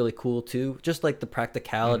spaceship is really cool too. Just like the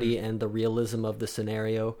practicality and the realism of the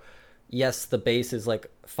scenario. Yes, the base is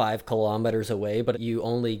like 5 kilometers away, but you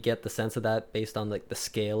only get the sense of that based on like the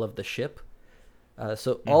scale of the ship.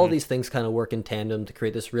 So all these things kind of work in tandem to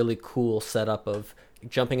create this really cool setup of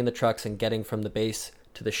jumping in the trucks and getting from the base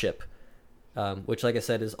to the ship, which, like I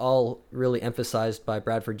said, is all really emphasized by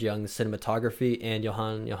Bradford Young's cinematography and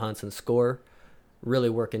Johan Johansson's score. Really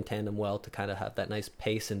work in tandem well to kind of have that nice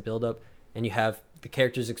pace and build up, and you have the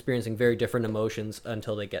characters experiencing very different emotions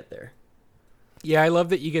until they get there. Yeah, I love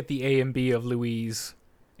that you get the A and B of Louise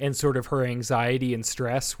and sort of her anxiety and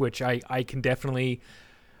stress, which I can definitely,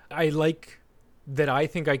 I like that. I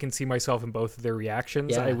think I can see myself in both of their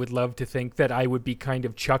reactions. Yeah. I would love to think that I would be kind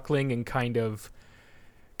of chuckling and kind of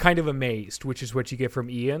amazed, which is what you get from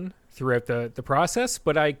Ian throughout the process.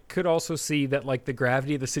 But I could also see that like the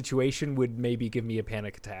gravity of the situation would maybe give me a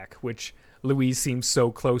panic attack, which Louise seems so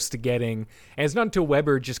close to getting. And it's not until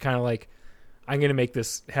Weber just kind of like, I'm going to make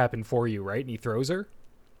this happen for you, right? And he throws her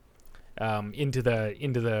into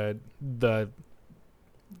the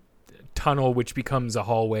tunnel, which becomes a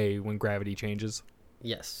hallway when gravity changes.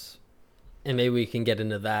 Yes. And maybe we can get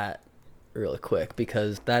into that really quick,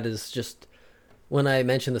 because that is just, when I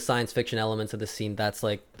mentioned the science fiction elements of the scene, that's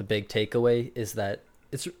like the big takeaway, is that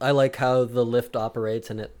I like how the lift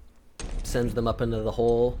operates and it sends them up into the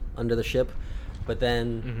hole under the ship. But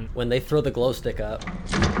then when they throw the glow stick up,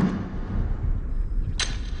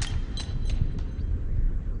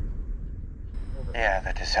 Yeah,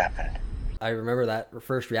 that just happened. I remember that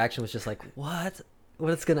first reaction was just like,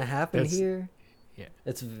 what's gonna happen here? Yeah.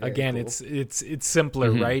 It's very Again, cool. it's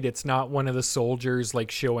simpler, right? It's not one of the soldiers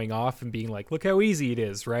like showing off and being like, look how easy it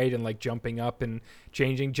is, right? And like jumping up and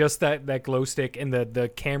changing. Just that glow stick, and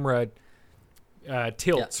the camera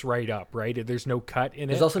tilts right up, right? There's no cut in it.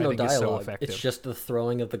 There's also no I think it's so dialogue. effective. It's just the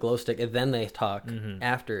throwing of the glow stick, and then they talk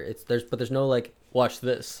after. But there's no like, watch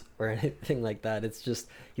this or anything like that. It's just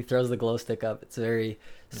he throws the glow stick up. It's very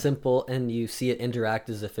simple, and you see it interact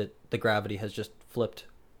as if the gravity has just flipped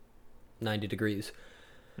 90 degrees.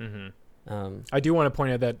 I do want to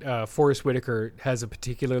point out that Forrest Whitaker has a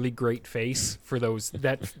particularly great face for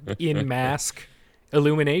that in mask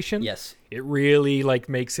illumination. Yes. It really like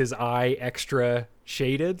makes his eye extra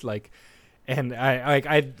shaded, like, and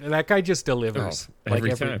I that guy just delivers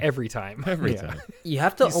every every time. time. Every Yeah. time. You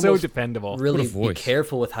have to He's so almost dependable. really What a be voice.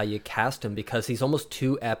 careful with how you cast him, because he's almost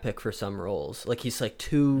too epic for some roles. Like he's like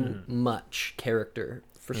too much character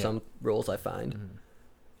for some roles, I find.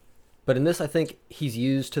 But in this, I think he's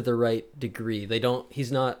used to the right degree.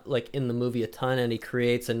 He's not like in the movie a ton, and he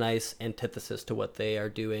creates a nice antithesis to what they are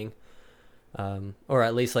doing. Or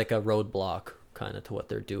at least like a roadblock kind of to what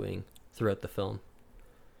they're doing throughout the film.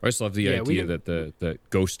 I just love the idea that the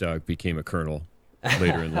ghost dog became a colonel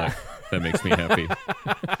later in life. That makes me happy.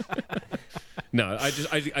 No, I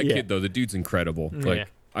kid though. The dude's incredible. Like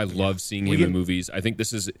I love seeing him in movies. I think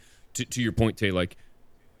this is to your point, Tay. Like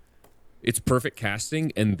it's perfect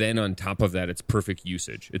casting, and then on top of that, it's perfect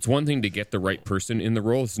usage. It's one thing to get the right person in the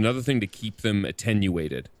role. It's another thing to keep them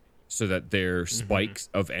attenuated so that their spikes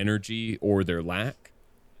of energy or their lack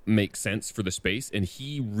make sense for the space. And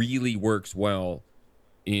he really works well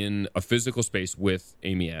in a physical space with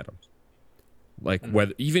Amy Adams. Like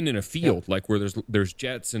whether even in a field, like where there's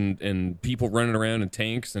jets and people running around and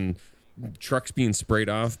tanks and trucks being sprayed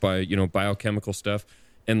off by biochemical stuff,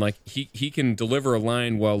 and like he can deliver a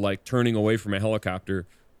line while like turning away from a helicopter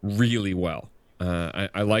really well.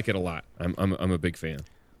 I like it a lot. I'm a big fan.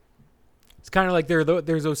 It's kind of like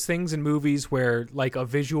there's those things in movies where like a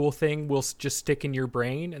visual thing will just stick in your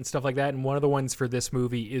brain and stuff like that. And one of the ones for this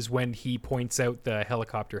movie is when he points out the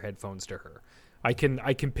helicopter headphones to her. I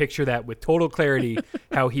can picture that with total clarity,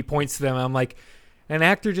 how he points to them. I'm like, an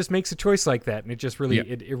actor just makes a choice like that, and it just really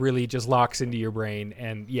it really just locks into your brain.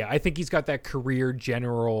 And yeah, I think he's got that career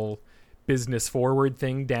general business forward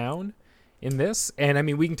thing down in this. And I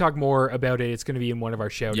mean, we can talk more about it. It's going to be in one of our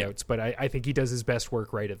shout outs, but I think he does his best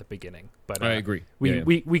work right at the beginning. But I agree.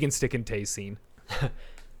 We can stick in Tay's scene.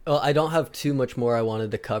 Well, I don't have too much more I wanted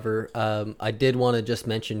to cover. I did want to just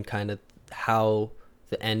mention kind of how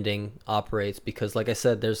the ending operates, because like I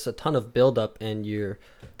said, there's a ton of buildup and you're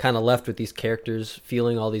kind of left with these characters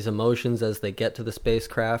feeling all these emotions as they get to the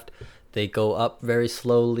spacecraft. They go up very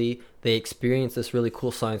slowly. They experience this really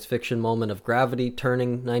cool science fiction moment of gravity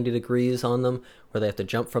turning 90 degrees on them, where they have to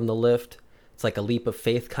jump from the lift. It's like a leap of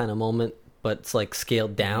faith kind of moment, but it's like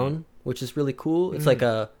scaled down, which is really cool. It's like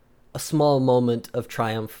a small moment of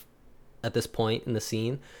triumph at this point in the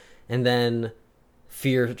scene. And then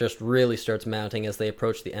fear just really starts mounting as they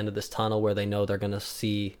approach the end of this tunnel where they know they're going to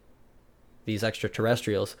see these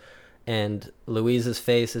extraterrestrials. And Louise's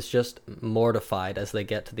face is just mortified as they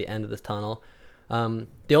get to the end of the tunnel.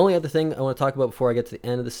 The only other thing I want to talk about before I get to the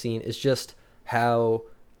end of the scene is just how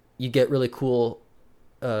you get really cool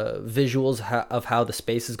visuals of how the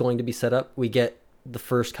space is going to be set up. We get the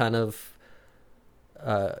first kind of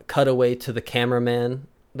cutaway to the cameraman,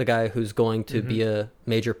 the guy who's going to be a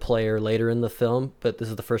major player later in the film, but this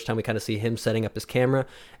is the first time we kind of see him setting up his camera.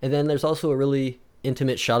 And then there's also a really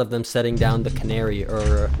intimate shot of them setting down the canary,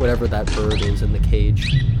 or whatever that bird is in the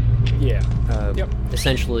cage.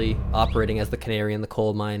 Essentially operating as the canary in the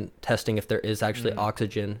coal mine, testing if there is actually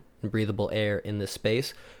oxygen and breathable air in this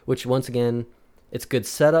space, which once again, it's good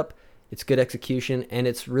setup, it's good execution, and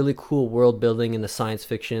it's really cool world building in the science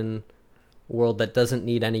fiction world that doesn't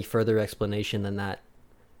need any further explanation than that.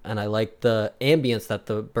 And I like the ambience that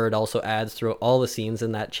the bird also adds through all the scenes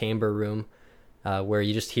in that chamber room, where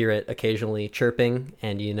you just hear it occasionally chirping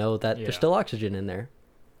and you know that there's still oxygen in there.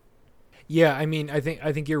 Yeah, I mean, I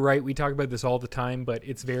think you're right. We talk about this all the time, but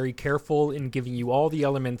it's very careful in giving you all the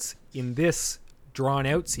elements in this drawn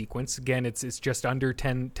out sequence. Again, it's just under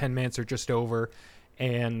 10 minutes or just over.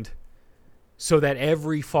 And so that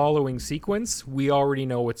every following sequence, we already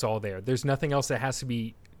know it's all there. There's nothing else that has to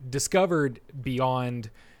be discovered beyond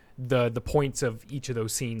the points of each of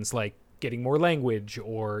those scenes, like getting more language,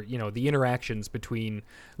 or the interactions between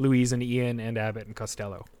Louise and Ian and Abbott and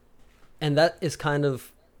Costello. And that is kind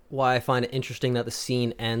of why I find it interesting that the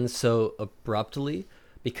scene ends so abruptly,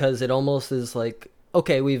 because it almost is like,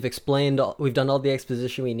 okay, we've done all the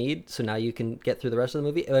exposition we need, so now you can get through the rest of the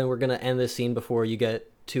movie, and we're going to end this scene before you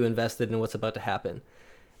get too invested in what's about to happen.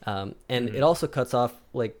 And it also cuts off,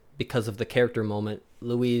 like, because of the character moment.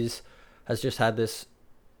 Louise has just had this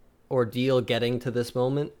ordeal getting to this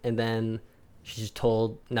moment, and then she's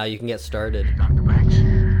told, now you can get started. Dr. Banks,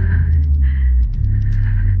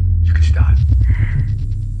 you can start.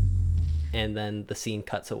 And then the scene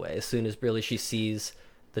cuts away as soon as really she sees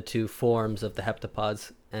the two forms of the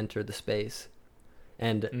heptapods enter the space.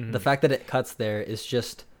 And the fact that it cuts there is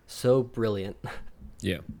just so brilliant.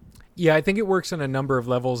 Yeah, I think it works on a number of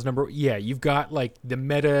levels. You've got like the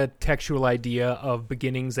meta-textual idea of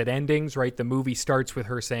beginnings and endings, right? The movie starts with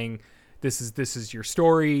her saying, this is your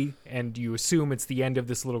story, and you assume it's the end of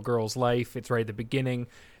this little girl's life. It's right at the beginning.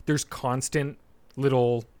 There's constant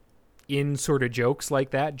little in sort of jokes like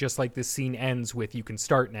that, just like this scene ends with, you can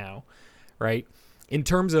start now, right? In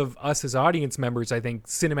terms of us as audience members, I think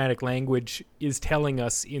cinematic language is telling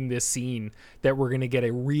us in this scene that we're going to get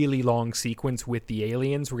a really long sequence with the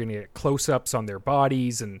aliens. We're going to get close-ups on their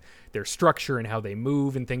bodies and their structure and how they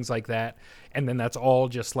move and things like that. And then that's all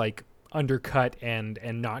just like undercut and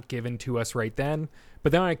not given to us right then.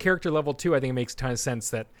 But then on a character level too, I think it makes a ton of sense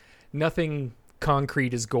that nothing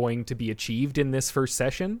concrete is going to be achieved in this first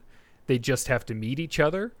session. They just have to meet each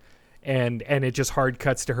other. And it just hard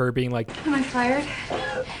cuts to her being like, Am I fired?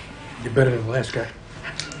 You're better than the last guy.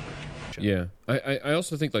 Yeah. I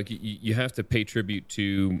also think like you have to pay tribute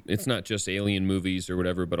to, it's not just alien movies or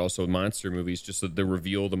whatever, but also monster movies, just the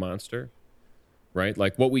reveal of the monster, right?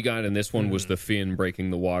 Like what we got in this one was the fin breaking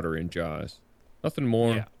the water in Jaws. Nothing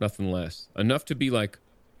more, nothing less. Enough to be like,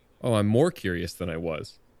 oh, I'm more curious than I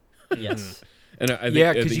was. Yes. And I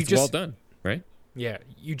think it's well done, right? Yeah,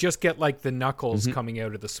 you just get like the knuckles coming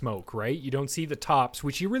out of the smoke, right? You don't see the tops,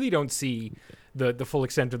 which you really don't see the full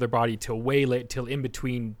extent of their body till way late, till in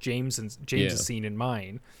between James's scene and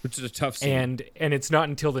mine, which is a tough scene. And it's not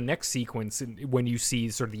until the next sequence when you see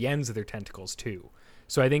sort of the ends of their tentacles too.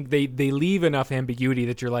 So I think they leave enough ambiguity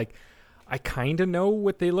that you're like, I kind of know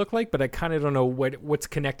what they look like, but I kind of don't know what's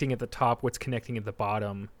connecting at the top, what's connecting at the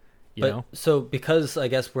bottom. You know? So because I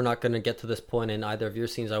guess we're not going to get to this point in either of your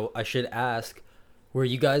scenes, I should ask, were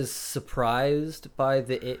you guys surprised by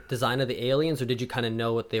the design of the aliens, or did you kind of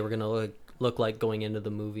know what they were going to look like going into the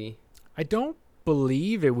movie? I don't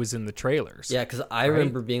believe it was in the trailers. Yeah, because I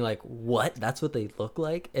remember being like, what? That's what they look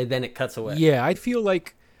like? And then it cuts away. Yeah, I feel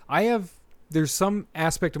like there's some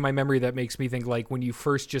aspect of my memory that makes me think like when you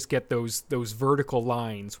first just get those vertical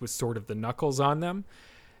lines with sort of the knuckles on them,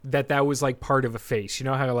 that was like part of a face. You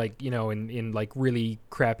know how like, you know, in like really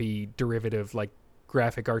crappy derivative like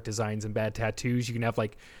graphic art designs and bad tattoos, you can have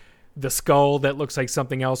like the skull that looks like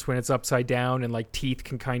something else when it's upside down, and like teeth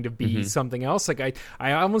can kind of be something else. Like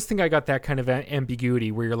I almost think I got that kind of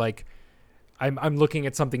ambiguity where you're like, I'm looking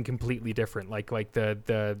at something completely different. Like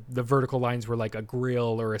the vertical lines were like a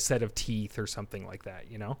grill or a set of teeth or something like that,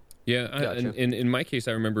 you know? Yeah, Gotcha. in my case,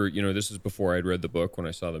 I remember, you know, this is before I'd read the book when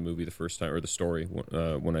I saw the movie the first time, or the story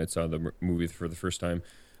when I saw the movie for the first time.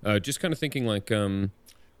 Just kind of thinking like,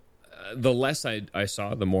 the less I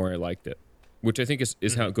saw, the more I liked it, which I think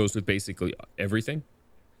is how it goes with basically everything,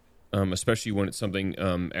 especially when it's something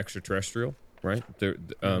extraterrestrial, right?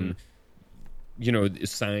 You know,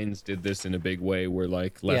 Signs did this in a big way where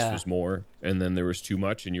like less was more, and then there was too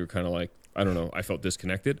much, and you were kind of like, I don't know, I felt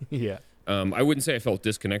disconnected. Yeah. I wouldn't say I felt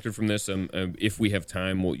disconnected from this. If we have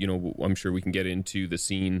time, well, you know, I'm sure we can get into the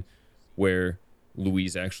scene where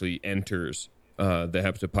Louise actually enters the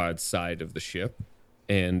heptapod side of the ship,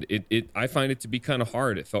 and I find it to be kind of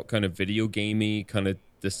hard. It felt kind of video gamey, kind of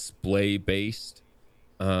display based,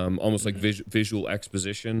 almost like visual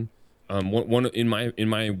exposition. One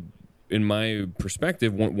in my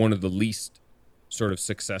perspective, one of the least sort of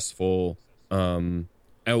successful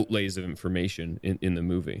outlays of information in the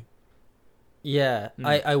movie. Yeah,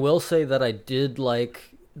 I will say that I did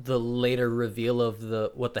like the later reveal of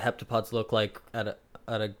what the heptapods look like at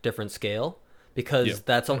a different scale, because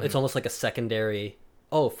it's almost like a secondary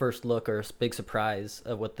first look or a big surprise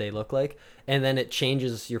of what they look like, and then it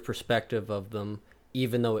changes your perspective of them,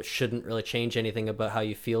 even though it shouldn't really change anything about how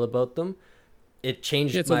you feel about them. It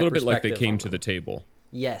changed. It's a little bit like they came to the table.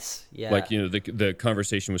 Yes, yeah. Like, you know, the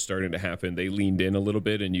conversation was starting to happen. They leaned in a little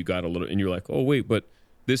bit, and you got a little, and you're like, oh wait, but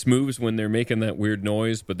this moves when they're making that weird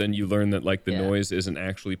noise. But then you learn that like the noise isn't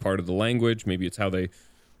actually part of the language. Maybe it's how they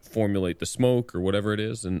formulate the smoke or whatever it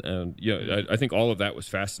is. And I think all of that was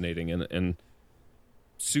fascinating and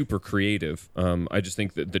super creative. I just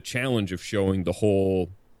think that the challenge of showing the whole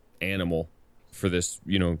animal for this,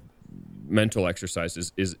 you know, mental exercise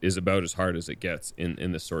is about as hard as it gets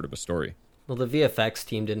in this sort of a story. Well, the VFX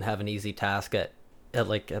team didn't have an easy task at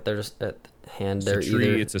hand. It's a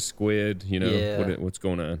tree, it's a squid, you know, what's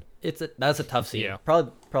going on. That's a tough scene. Yeah.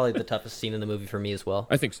 Probably the toughest scene in the movie for me as well.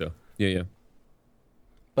 I think so. Yeah.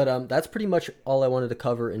 But that's pretty much all I wanted to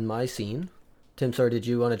cover in my scene. Tim, sorry, did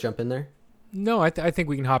you want to jump in there? No, I think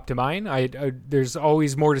we can hop to mine. There's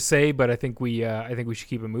always more to say, but I think we should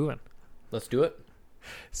keep it moving. Let's do it.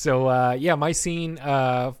 So my scene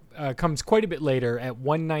comes quite a bit later at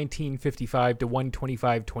 1:19:55 to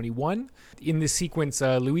 1:25:21. In this sequence,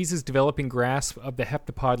 Louise's developing grasp of the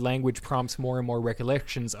heptapod language prompts more and more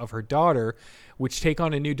recollections of her daughter, which take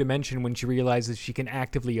on a new dimension when she realizes she can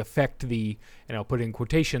actively affect the, and I'll put in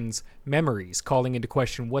quotations, memories, calling into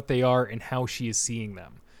question what they are and how she is seeing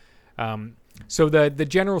them. So the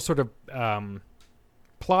general sort of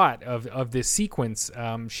plot of this sequence,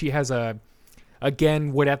 she has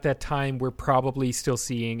again, what at that time we're probably still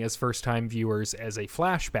seeing as first-time viewers as a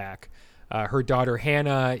flashback. Her daughter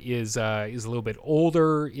Hannah is a little bit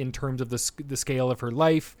older in terms of the scale of her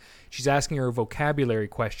life. She's asking her a vocabulary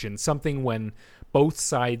question, something when both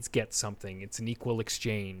sides get something. It's an equal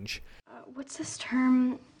exchange. What's this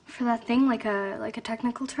term for that thing? Like a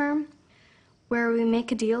technical term, where we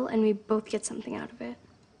make a deal and we both get something out of it.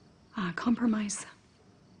 Compromise.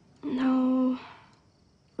 No.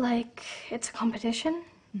 Like, it's a competition,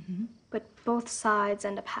 but both sides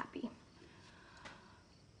end up happy.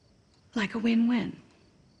 Like a win-win.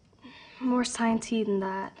 More science-y than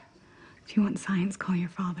that. If you want science, call your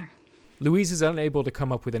father. Louise is unable to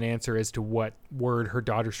come up with an answer as to what word her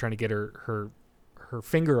daughter's trying to get her her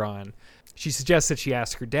finger on. She suggests that she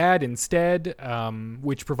ask her dad instead,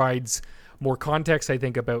 which provides more context, I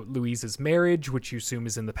think, about Louise's marriage, which you assume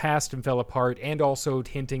is in the past and fell apart, and also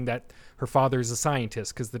hinting that her father is a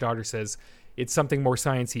scientist, because the daughter says it's something more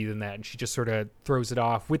sciencey than that, and she just sort of throws it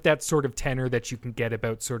off with that sort of tenor that you can get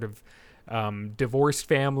about sort of divorced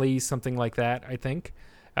families, something like that, I think.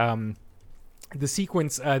 The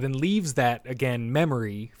sequence then leaves that, again,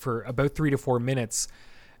 memory for about 3 to 4 minutes,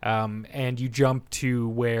 and you jump to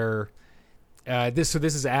where this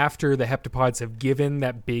is after the heptapods have given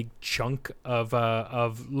that big chunk of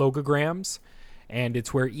logograms, and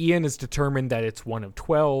it's where Ian is determined that it's one of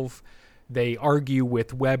 12. They argue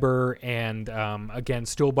with Weber and, again,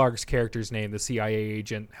 Stuhlbarg's character's name, the CIA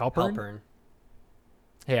agent, Halpern.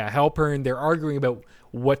 Yeah, Halpern. They're arguing about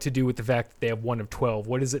what to do with the fact that they have one of 12.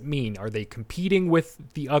 What does it mean? Are they competing with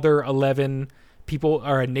the other 11 people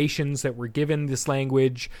or nations that were given this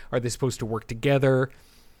language? Are they supposed to work together,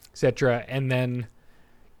 etc.? And then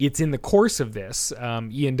it's in the course of this,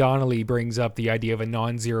 Ian Donnelly brings up the idea of a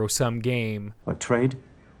non-zero sum game. A trade?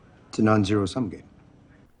 It's a non-zero sum game.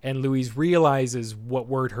 And Louise realizes what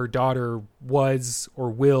word her daughter was or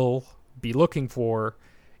will be looking for,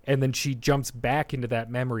 and then she jumps back into that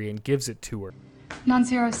memory and gives it to her.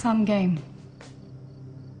 Non-zero sum game.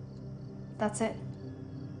 That's it.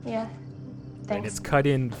 Yeah. Thanks. And it's cut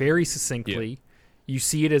in very succinctly. Yeah. You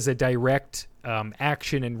see it as a direct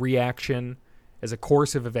action and reaction, as a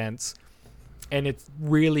course of events. And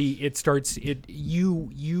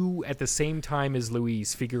you at the same time as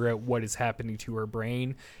Louise figure out what is happening to her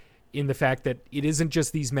brain, in the fact that it isn't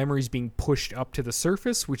just these memories being pushed up to the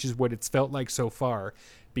surface, which is what it's felt like so far,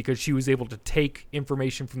 because she was able to take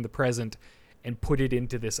information from the present and put it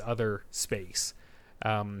into this other space.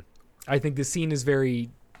 I think the scene is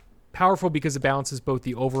very powerful because it balances both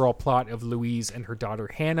the overall plot of Louise and her daughter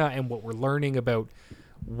Hannah and what we're learning about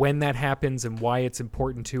when that happens and why it's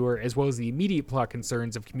important to her, as well as the immediate plot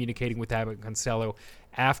concerns of communicating with Abbott and Costello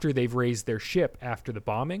after they've raised their ship after the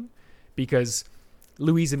bombing, because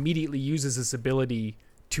Louise immediately uses this ability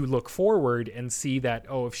to look forward and see that,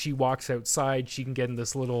 if she walks outside, she can get in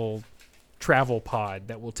this little travel pod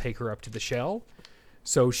that will take her up to the shell.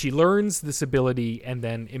 So she learns this ability and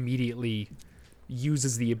then immediately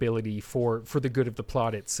uses the ability for the good of the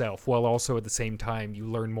plot itself, while also at the same time you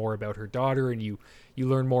learn more about her daughter and you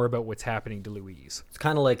learn more about what's happening to Louise. It's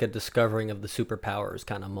kind of like a discovering of the superpowers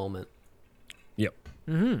kind of moment. Yep.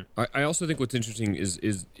 Mm-hmm. I also think what's interesting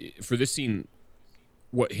is for this scene,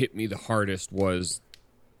 what hit me the hardest was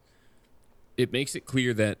it makes it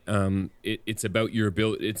clear that it's about your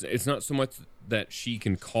ability. It's not so much that she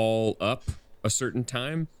can call up a certain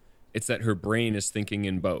time, it's that her brain is thinking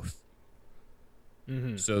in both.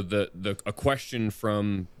 Mm-hmm. So a question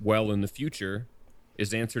from well in the future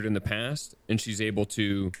is answered in the past, and she's able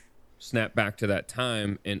to snap back to that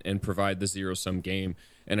time and provide the zero-sum game.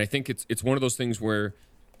 And I think it's one of those things where,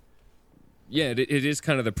 it is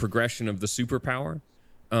kind of the progression of the superpower,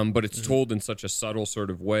 but it's told in such a subtle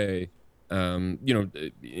sort of way,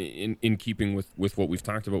 in keeping with what we've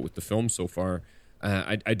talked about with the film so far.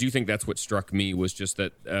 I do think that's what struck me, was just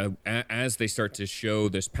that as they start to show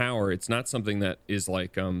this power, it's not something that is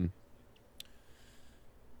like...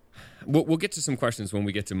 We'll get to some questions when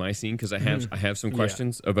we get to my scene, because I have some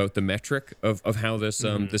questions about the metric of how this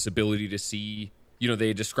this ability to see,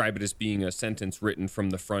 they describe it as being a sentence written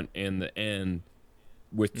from the front and the end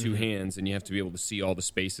with two hands, and you have to be able to see all the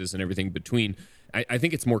spaces and everything between. I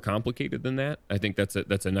think it's more complicated than that. I think that's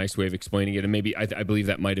a nice way of explaining it, and maybe I believe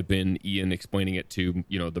that might have been Ian explaining it to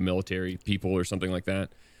the military people or something like that.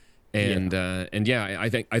 And I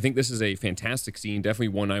think this is a fantastic scene, definitely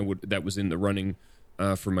one that was in the running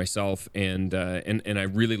for myself, and I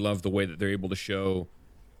really love the way that they're able to show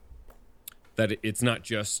that it's not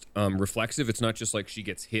just reflexive. It's not just like she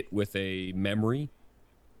gets hit with a memory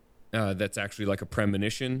that's actually like a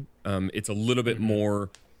premonition. It's a little bit more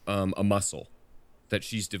a muscle that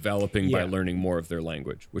she's developing by learning more of their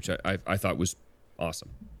language, which I thought was awesome.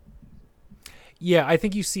 Yeah, I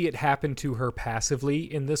think you see it happen to her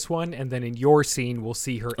passively in this one, and then in your scene, we'll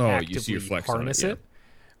see her actively harness it,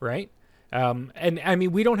 right? And I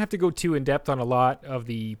mean, we don't have to go too in depth on a lot of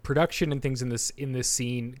the production and things in this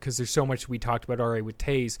scene, because there's so much we talked about already with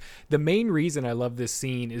Taze. The main reason I love this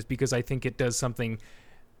scene is because I think it does something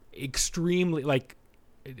extremely like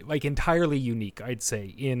entirely unique, I'd say,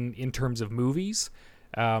 in terms of movies.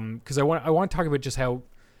 Because I want to talk about just how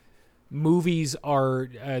movies are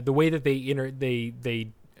the way that they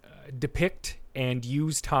depict and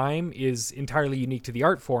use time is entirely unique to the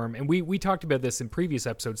art form. And we talked about this in previous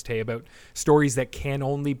episodes, Tay, about stories that can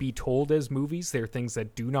only be told as movies. They're things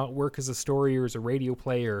that do not work as a story or as a radio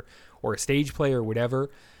play or a stage play or whatever.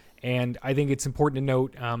 And I think it's important to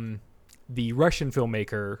note the Russian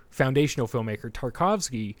filmmaker, foundational filmmaker,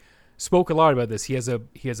 Tarkovsky, spoke a lot about this. He has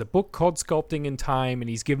a book called Sculpting in Time, and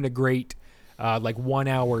he's given a great 1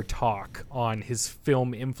 hour talk on his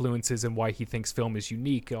film influences and why he thinks film is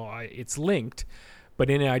unique. It's linked,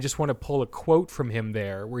 but in it I just want to pull a quote from him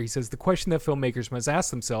there where he says, "The question that filmmakers must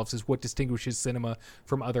ask themselves is what distinguishes cinema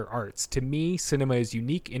from other arts. To me, cinema is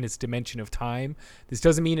unique in its dimension of time. This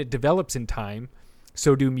doesn't mean it develops in time.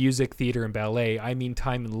 So do music, theater, and ballet. I mean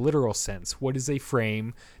time in the literal sense. What is a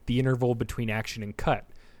frame? The interval between action and cut.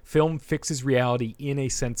 Film fixes reality in a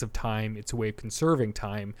sense of time. It's a way of conserving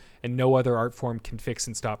time, and no other art form can fix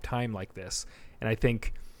and stop time like this." And I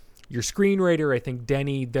think your screenwriter, I think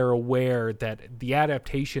Denny, they're aware that the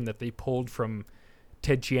adaptation that they pulled from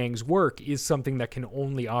Ted Chiang's work is something that can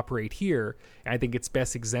only operate here. And I think it's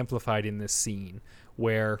best exemplified in this scene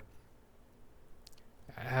where,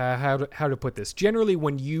 how to put this? Generally,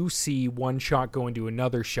 when you see one shot go into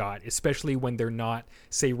another shot, especially when they're not,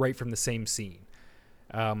 say, right from the same scene,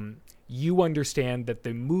 you understand that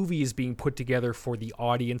the movie is being put together for the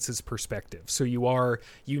audience's perspective. So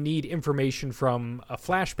you need information from a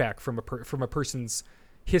flashback from a person's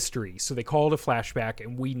history. So they call it a flashback,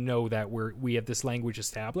 and we know that we have this language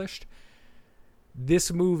established.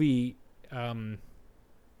 This movie,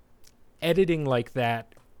 editing like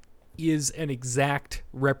that is an exact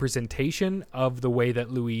representation of the way that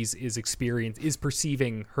Louise is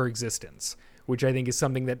perceiving her existence, which I think is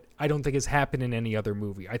something that I don't think has happened in any other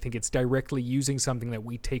movie. I think it's directly using something that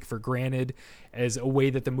we take for granted as a way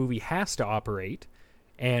that the movie has to operate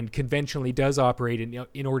and conventionally does operate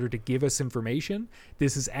in order to give us information.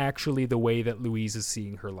 This is actually the way that Louise is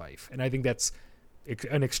seeing her life. And I think that's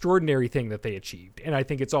an extraordinary thing that they achieved. And I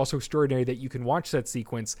think it's also extraordinary that you can watch that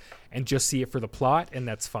sequence and just see it for the plot, and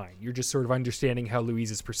that's fine. You're just sort of understanding how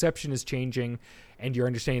Louise's perception is changing, and you're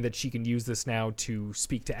understanding that she can use this now to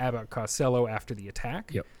speak to Abbott Costello after the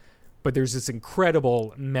attack. Yep. But there's this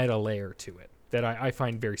incredible meta layer to it that I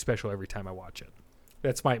find very special every time I watch it.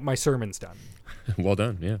 That's my sermon's done. Well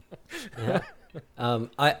done, yeah. Yeah.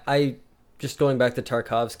 I just going back to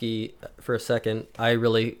Tarkovsky for a second, I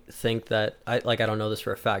really think that, I don't know this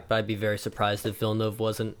for a fact, but I'd be very surprised if Villeneuve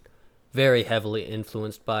wasn't very heavily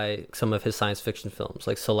influenced by some of his science fiction films,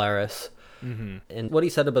 like Solaris. Mm-hmm. And what he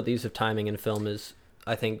said about the use of timing in film is,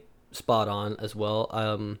 I think, spot on as well.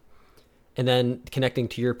 And then connecting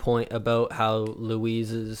to your point about how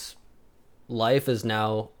Louise's life is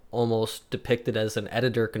now almost depicted as an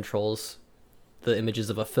editor controls the images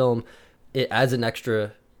of a film, it adds an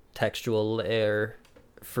extra textual layer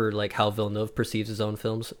for like how Villeneuve perceives his own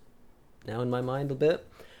films now in my mind a bit.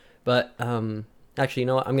 But actually, you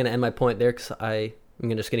know what? I'm going to end my point there because I'm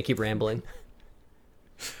just going to keep rambling.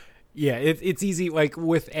 Yeah, it's easy. Like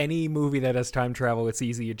with any movie that has time travel, it's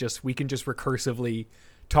easy. We can just recursively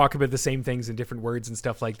talk about the same things in different words and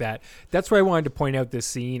stuff like that. That's why I wanted to point out this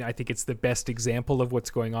scene. I think it's the best example of what's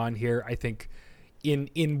going on here. I think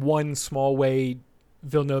in one small way,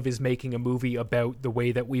 Villeneuve is making a movie about the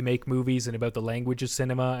way that we make movies and about the language of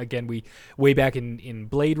cinema. Again, we way back in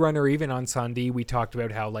Blade Runner, even on Sandy, we talked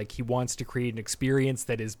about how like he wants to create an experience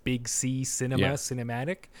that is big C cinema,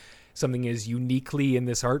 cinematic. Something is uniquely in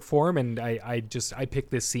this art form, and I picked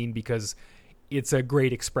this scene because it's a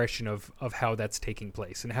great expression of how that's taking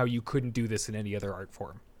place and how you couldn't do this in any other art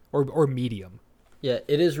form or medium. Yeah,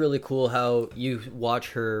 it is really cool how you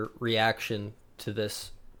watch her reaction to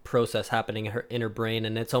this process happening in her brain,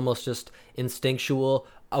 and it's almost just instinctual.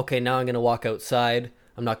 Okay, now I'm going to walk outside.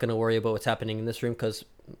 I'm not going to worry about what's happening in this room because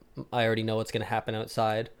I already know what's going to happen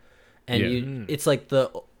outside. And it's like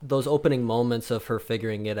those opening moments of her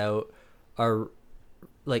figuring it out are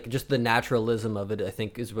like just the naturalism of it, I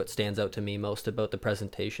think, is what stands out to me most about the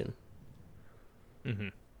presentation. Mm-hmm.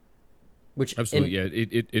 Which absolutely,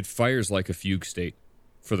 it fires like a fugue state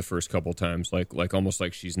for the first couple times, like almost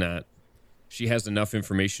like she has enough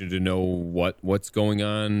information to know what's going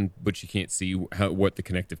on, but she can't see what the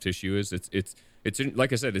connective tissue is. It's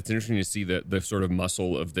like I said, it's interesting to see the sort of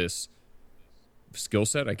muscle of this skill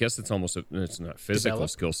set. I guess it's not physical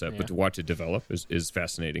skill set, but to watch it develop is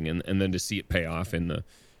fascinating, and then to see it pay off in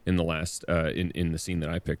the last in the scene that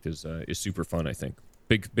I picked is super fun. I think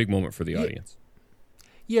big moment for the audience.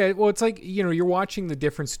 Yeah, well, it's like, you're watching the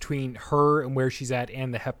difference between her and where she's at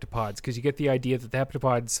and the heptapods, because you get the idea that the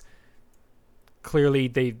heptapods clearly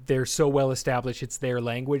they're so well established, it's their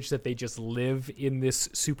language, that they just live in this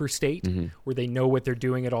super state where they know what they're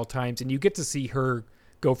doing at all times. And you get to see her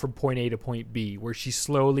go from point A to point B, where she's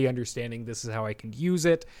slowly understanding this is how I can use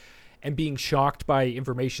it, and being shocked by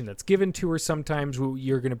information that's given to her sometimes.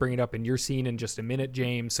 You're going to bring it up in your scene in just a minute,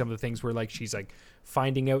 James. Some of the things where like she's like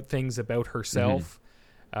finding out things about herself,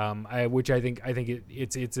 which I think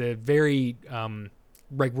it's a very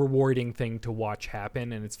like rewarding thing to watch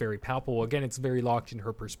happen, and it's very palpable. Again, it's very locked in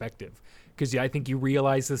her perspective, because I think you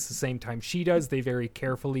realize this the same time she does. They very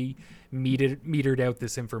carefully metered out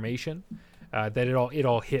this information, that it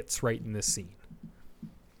all hits right in this scene.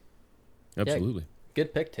 Absolutely. Yeah,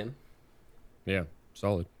 good pick, Tim. Yeah,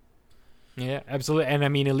 solid. Yeah, absolutely. And I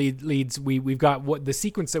mean, it leads. We've got what the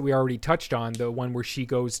sequence that we already touched on, the one where she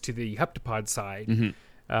goes to the heptapod side.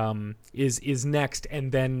 Is next,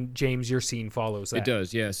 and then James, your scene follows that. It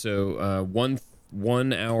does, yeah. So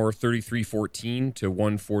 1 hour 33:14 to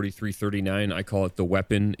 1:43:39. I call it the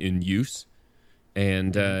weapon in use,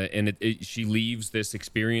 and she leaves this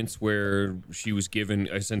experience where she was given,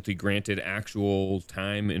 essentially granted actual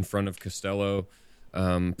time in front of Costello.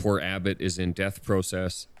 Poor Abbott is in death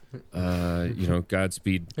process.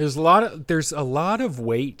 Godspeed. There's a lot of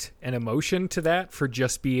weight and emotion to that for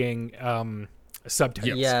just being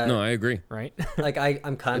subtitles. Yeah, no, I agree. Right? Like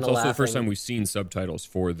I'm kind of. It's also the first time we've seen subtitles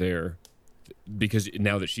for there, because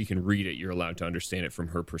now that she can read it, you're allowed to understand it from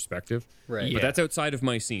her perspective. Right. But Yeah. that's outside of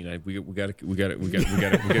my scene. We got to keep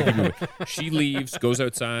moving. She leaves, goes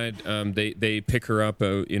outside. They pick her up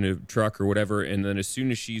in a truck or whatever, and then as soon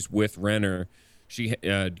as she's with Renner, she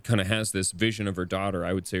kind of has this vision of her daughter.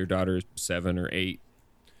 I would say her daughter is 7 or 8.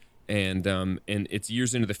 And it's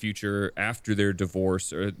years into the future after their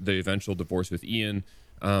divorce, or the eventual divorce with Ian,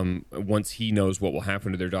 once he knows what will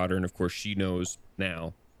happen to their daughter, and of course she knows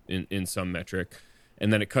now in some metric.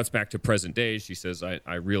 And then it cuts back to present day. She says,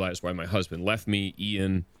 I realized why my husband left me.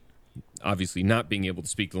 Ian, obviously not being able to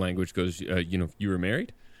speak the language, goes, you were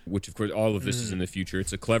married? Which, of course, all of this is in the future.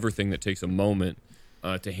 It's a clever thing that takes a moment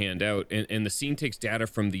to hand out. And the scene takes data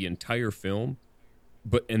from the entire film,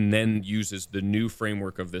 and then uses the new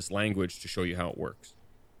framework of this language to show you how it works,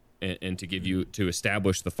 and to give you, to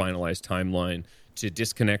establish the finalized timeline, to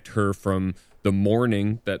disconnect her from the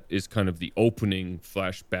morning that is kind of the opening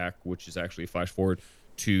flashback, which is actually a flash forward,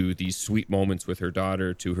 to these sweet moments with her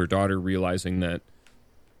daughter, to her daughter realizing that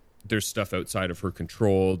there's stuff outside of her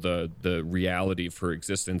control, the reality of her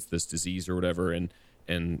existence, this disease or whatever, and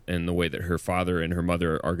the way that her father and her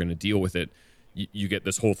mother are going to deal with it. You get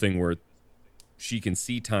this whole thing where she can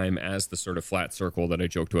see time as the sort of flat circle that I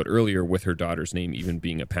joked about earlier, with her daughter's name even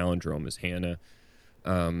being a palindrome as Hannah.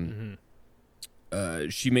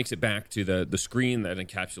 She makes it back to the screen that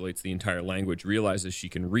encapsulates the entire language, realizes she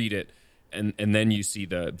can read it, and then you see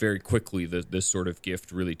very quickly this sort of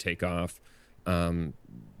gift really take off.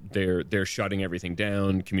 They're shutting everything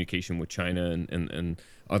down. Communication with China and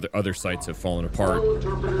other sites have fallen apart.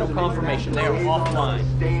 No confirmation. They are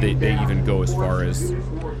offline. They even go as far as,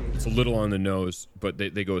 it's a little on the nose, but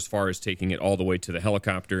they go as far as taking it all the way to the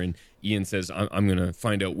helicopter. And Ian says, I'm going to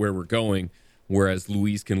find out where we're going, whereas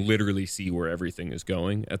Louise can literally see where everything is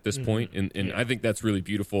going at this point. And I think that's really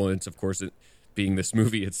beautiful. And it's, of course, being this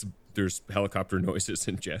movie, there's helicopter noises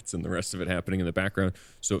and jets and the rest of it happening in the background,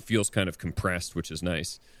 so it feels kind of compressed, which is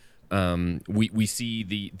nice. We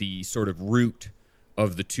see the sort of root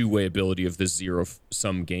of the two-way ability of this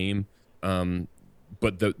zero-sum game,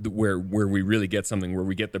 but where we really get something, where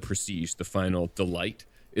we get the prestige, the final delight,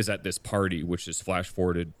 is at this party, which is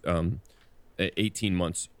flash-forwarded 18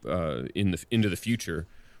 months into the future,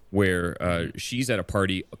 where she's at a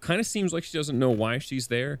party. It kind of seems like she doesn't know why she's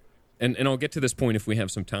there. And I'll get to this point if we have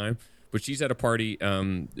some time, but she's at a party.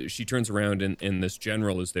 She turns around and this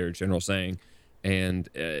general is there, General Zhang, and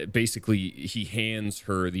basically he hands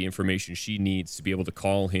her the information she needs to be able to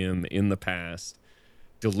call him in the past,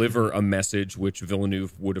 deliver a message which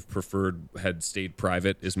Villeneuve would have preferred had stayed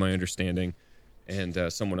private, is my understanding.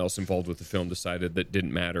 And someone else involved with the film decided that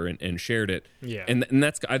didn't matter and shared it. Yeah. And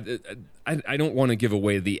that's, I don't want to give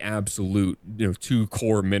away the absolute 2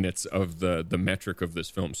 core minutes of the metric of this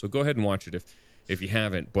film. So go ahead and watch it if you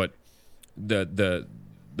haven't. But the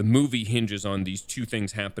movie hinges on these two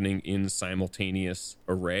things happening in simultaneous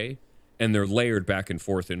array, and they're layered back and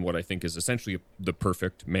forth in what I think is essentially the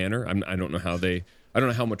perfect manner. I don't know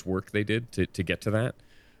how much work they did to get to that.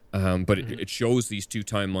 But it shows these two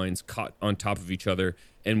timelines caught on top of each other,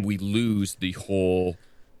 and we lose the whole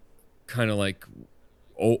kind of like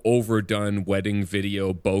overdone wedding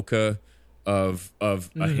video bokeh of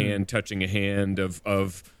a hand touching a hand,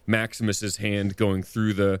 of Maximus's hand going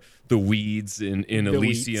through the weeds in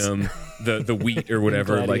Elysium, the wheat or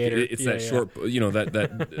whatever. Like it's that short,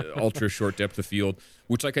 that ultra short depth of field,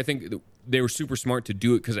 which like I think they were super smart to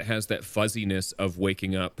do it because it has that fuzziness of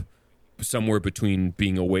waking up somewhere between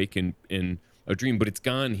being awake and in a dream, but it's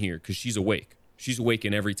gone here because she's awake. She's awake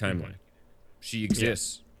in every timeline. She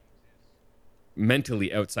exists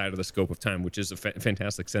mentally outside of the scope of time, which is a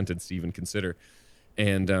fantastic sentence to even consider.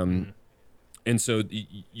 And so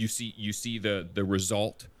you see the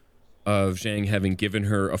result of Zhang having given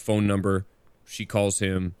her a phone number. She calls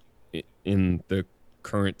him in the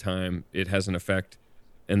current time. It has an effect,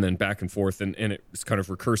 and then back and forth, and it's kind of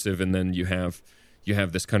recursive. And then you have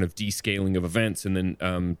this kind of descaling of events. And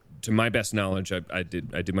then, to my best knowledge, I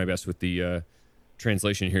did my best with the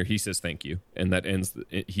translation here. He says thank you, and that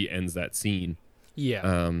he ends that scene.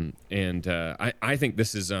 Yeah. I think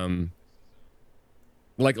this is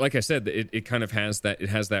like I said, it kind of has that. It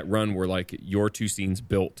has that run where like your two scenes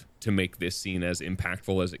built to make this scene as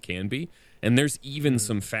impactful as it can be, and there's even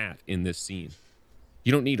some fat in this scene.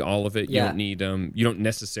 You don't need all of it. You don't need you don't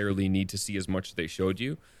necessarily need to see as much as they showed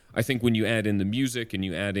you. I think when you add in the music and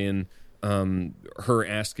you add in her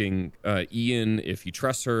asking Ian if he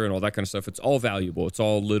trusts her and all that kind of stuff, it's all valuable. It's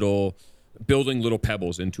all building little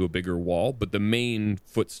pebbles into a bigger wall, but the main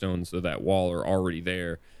footstones of that wall are already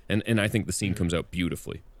there. And I think the scene comes out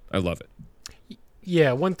beautifully. I love it.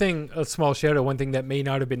 Yeah, a small shout out, one thing that may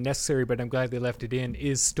not have been necessary, but I'm glad they left it in,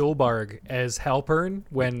 is Stolbarg as Halpern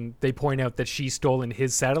when they point out that she's stolen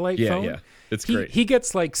his satellite phone. Yeah, it's great. He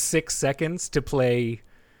gets like 6 seconds to play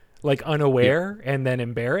like unaware and then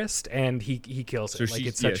embarrassed, and he kills it. So like, she,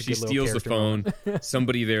 it's such a she good steals the phone.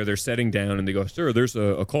 Somebody they're setting down, and they go, "Sir, there's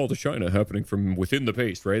a call to China happening from within the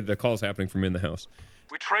base, right? The call's happening from in the house."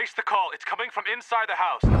 We traced the call. It's coming from inside the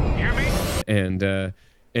house. You hear me?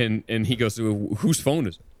 And he goes, "Whose phone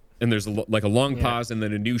is it?" And there's a long pause, and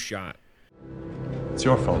then a new shot. It's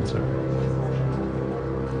your phone, sir.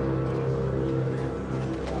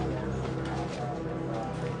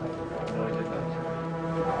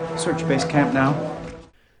 Search base camp now.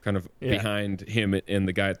 Kind of behind him and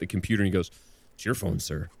the guy at the computer, and he goes, "It's your phone,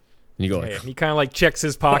 sir." And you go like, he kind of like checks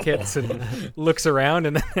his pockets and looks around,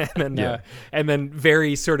 and then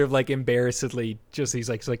very sort of like embarrassedly, just he's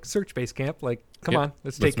like search base camp, like come on,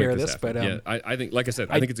 let's take care of this. Happen. But I think, like I said,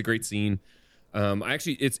 I think it's a great scene.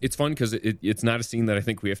 Actually, it's fun because it's not a scene that I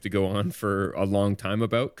think we have to go on for a long time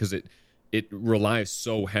about because it relies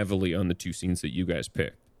so heavily on the two scenes that you guys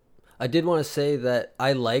picked. I did want to say that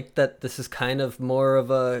I like that this is kind of more of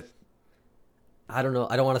a, I don't know,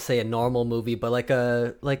 I don't want to say a normal movie, but like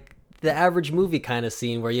the average movie kind of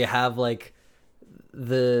scene where you have like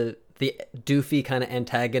the doofy kind of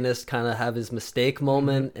antagonist kind of have his mistake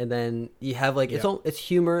moment, and then you have like it's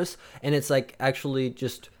humorous, and it's like actually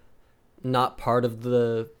just not part of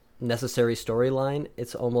the necessary storyline.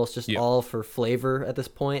 It's almost just all for flavor at this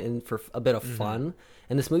point and for a bit of fun.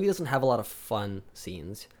 And this movie doesn't have a lot of fun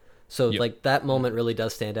scenes. So like that moment really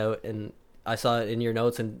does stand out, and I saw it in your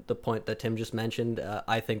notes and the point that Tim just mentioned.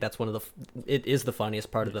 I think that's one of it is the funniest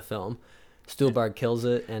part of the film. Stuhlbarg kills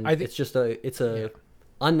it, and it's just a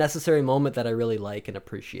unnecessary moment that I really like and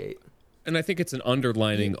appreciate. And I think it's an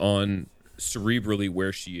underlining on cerebrally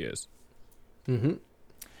where she is. Mm-hmm.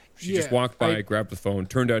 She just walked by, grabbed the phone,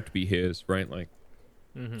 turned out to be his, right? Like,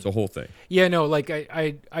 it's a whole thing. Yeah, no, like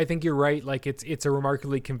I think you're right. Like it's a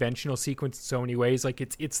remarkably conventional sequence in so many ways. Like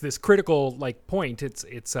it's this critical like point. It's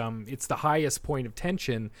the highest point of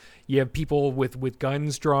tension. You have people with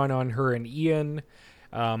guns drawn on her and Ian.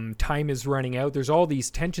 Time is running out. There's all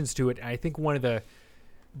these tensions to it. And I think one of the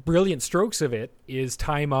brilliant strokes of it is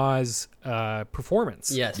Tai Ma's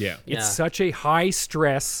performance. Yes. Yeah. It's such a high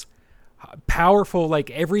stress, powerful,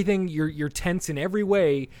 like everything, you're tense in every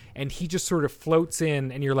way, and he just sort of floats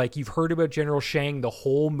in, and you're like, you've heard about General Shang the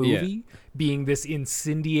whole movie being this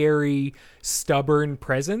incendiary, stubborn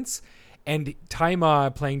presence, and Tai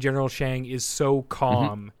Ma playing General Shang is so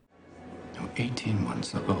calm. 18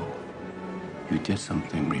 months ago, you did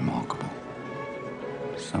something remarkable.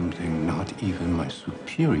 Something not even my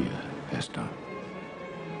superior has done.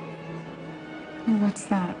 What's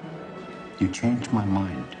that? You changed my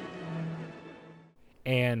mind.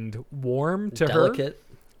 And warm to her. Delicate.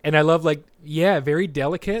 And I love, like, very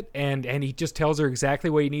delicate, and he just tells her exactly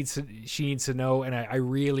what she needs to know, and I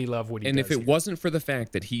really love what he does. And if it wasn't for the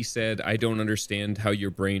fact that he said, "I don't understand how your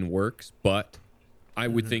brain works," but I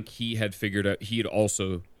would think he had figured out, he had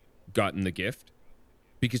also gotten the gift,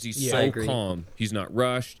 because he's so calm. He's not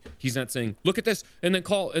rushed. He's not saying, "Look at this," and then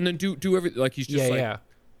call, and then do everything. Like, he's just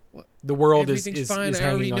the world everything's is fine. is I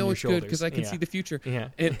already hanging on know your it's good shoulders. because I can see the future. Yeah.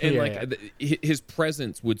 And Yeah, his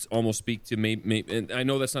presence would almost speak to maybe, and I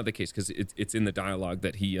know that's not the case because it's in the dialogue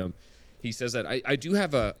that he says that. I do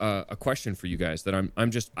have a question for you guys that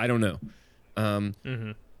I don't know.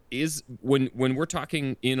 Is when we're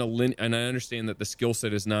talking in and I understand that the skill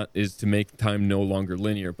set is to make time no longer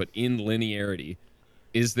linear, but in linearity,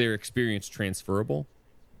 is their experience transferable?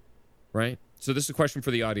 Right? So this is a question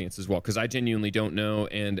for the audience as well, because I genuinely don't know,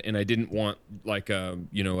 and I didn't want like a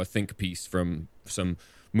think piece from some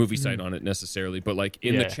movie site on it necessarily, but like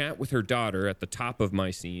in the chat with her daughter at the top of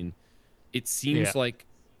my scene, it seems like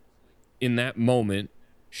in that moment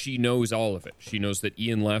she knows all of it. She knows that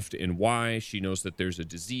Ian left and why. She knows that there's a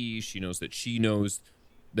disease. She knows that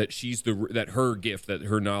that her gift, that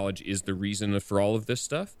her knowledge is the reason for all of this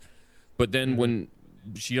stuff. But then when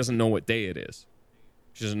she doesn't know what day it is,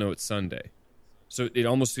 she doesn't know it's Sunday. So it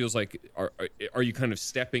almost feels like, are you kind of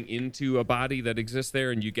stepping into a body that exists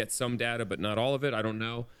there and you get some data but not all of it? I don't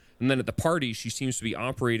know. And then at the party, she seems to be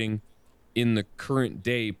operating in the current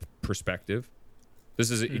day perspective. This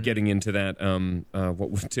is getting into that. What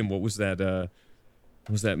was that?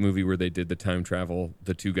 What was that movie where they did the time travel?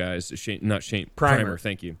 The two guys, Primer.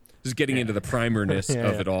 Thank you. This is getting into the primerness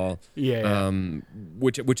of it all.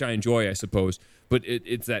 Which I enjoy, I suppose. But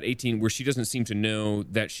it's that 18 where she doesn't seem to know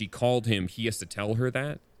that she called him. He has to tell her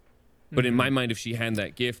that. But in my mind, if she had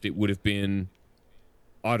that gift, it would have been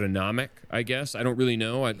autonomic, I guess. I don't really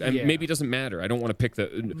know. Maybe it doesn't matter. I don't want to pick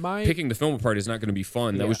picking the film apart is not going to be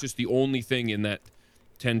fun. That was just the only thing in that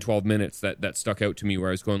 10, 12 minutes that stuck out to me where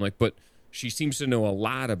I was going like, but she seems to know a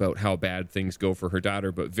lot about how bad things go for her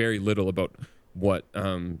daughter, but very little about what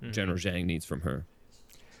General Zhang needs from her.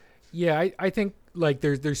 Yeah, I think like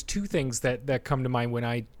there's two things that come to mind when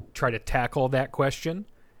I try to tackle that question,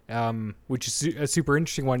 which is a super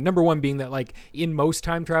interesting one. Number one being that like in most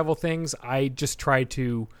time travel things, I just try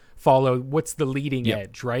to follow what's the leading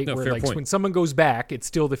edge, right? No, where like when someone goes back, it's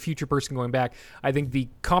still the future person going back. I think the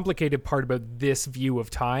complicated part about this view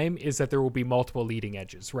of time is that there will be multiple leading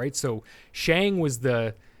edges, right? So Shang was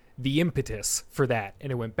the impetus for that,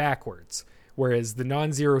 and it went backwards. Whereas the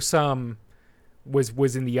non-zero sum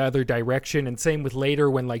was in the other direction, and same with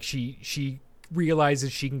later when like she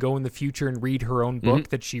realizes she can go in the future and read her own book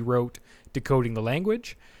that she wrote decoding the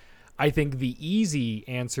language. I think the easy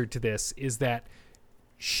answer to this is that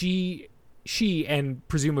she and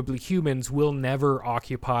presumably humans will never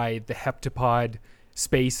occupy the heptapod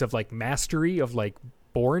space of like mastery, of like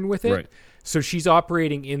born with it. Right. So she's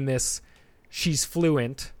operating in this, she's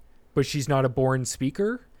fluent, but she's not a born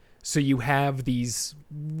speaker. So you have these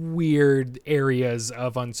weird areas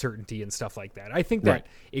of uncertainty and stuff like that. I think that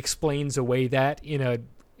explains away that in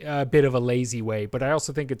a bit of a lazy way, but I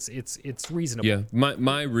also think it's reasonable. Yeah,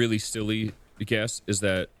 my really silly guess is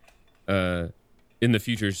that in the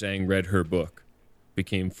future, Zhang read her book,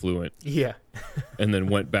 became fluent, and then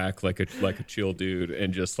went back like a chill dude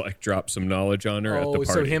and just like dropped some knowledge on her at the party.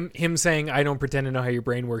 So him saying I don't pretend to know how your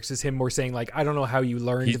brain works is him more saying like I don't know how you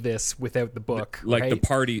learned this without the book. Like right?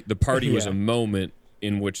 the party was a moment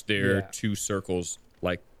in which their two circles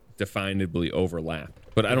like definably overlap.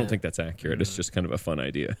 But I don't think that's accurate. It's just kind of a fun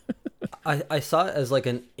idea. I saw it as like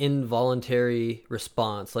an involuntary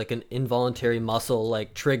response, like an involuntary muscle,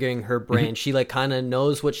 like triggering her brain. She like kind of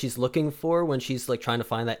knows what she's looking for when she's like trying to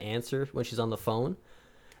find that answer when she's on the phone.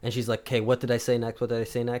 And she's like, okay, what did I say next? What did I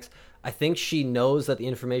say next? I think she knows that the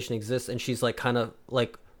information exists, and she's like kind of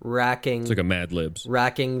like racking. It's like a Mad Libs.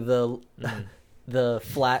 Racking the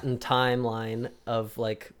flattened timeline of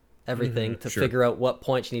like everything to figure out what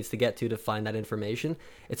point she needs to get to find that information.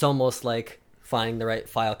 It's almost like finding the right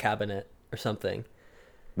file cabinet or something.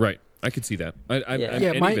 Right. I could see that. Any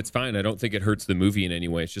of it's fine. I don't think it hurts the movie in any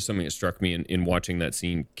way. It's just something that struck me in watching that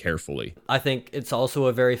scene carefully. I think it's also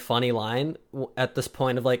a very funny line at this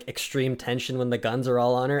point of like extreme tension when the guns are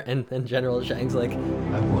all on her, and then General Zhang's like,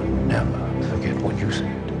 I will never forget what you said.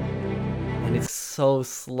 And it's so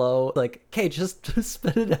slow. Like, okay, just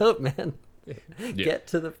spit it out, man. Get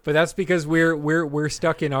to the. But that's because we're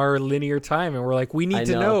stuck in our linear time, and we're like, we need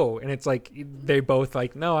to know. And it's like they both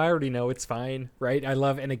like, no, I already know, it's fine, right? I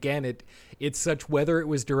love, and again, it's such, whether it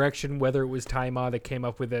was direction, whether it was Taima that came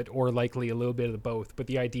up with it, or likely a little bit of both. But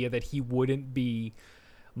the idea that he wouldn't be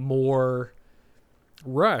more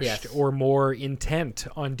rushed or more intent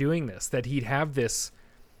on doing this, that he'd have this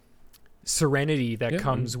serenity that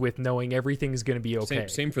comes with knowing everything's going to be okay.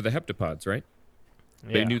 Same for the heptapods, right?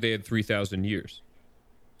 They knew they had 3,000 years.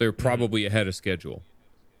 They're probably ahead of schedule.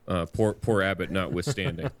 Poor Abbott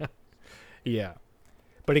notwithstanding. Yeah.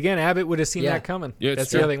 But again, Abbott would have seen Yeah. that coming. Yeah, it's That's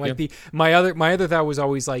true. the other thing. Like Yeah. my other thought was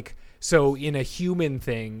always like, so in a human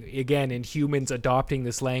thing, again, in humans adopting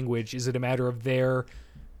this language, is it a matter of their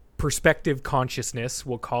perspective consciousness,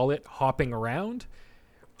 we'll call it, hopping around?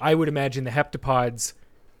 I would imagine the heptapods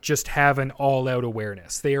just have an all-out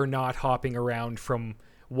awareness. They are not hopping around from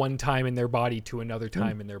one time in their body to another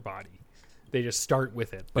time in their body. They just start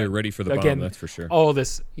with it. They're ready for the again, bomb, that's for sure. All of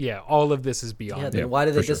this is beyond. Yeah, then Yeah, why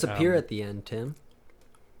did they for sure. disappear at the end, Tim?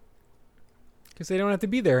 Because they don't have to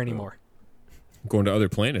be there anymore. Going to other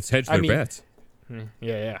planets, hedge their bets.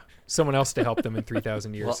 Yeah. Someone else to help them in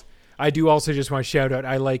 3,000 years. Well- I do also just want to shout out,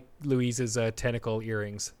 I like Louise's tentacle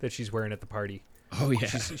earrings that she's wearing at the party. Oh yeah,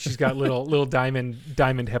 She's got little diamond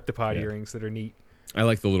heptapod earrings that are neat. I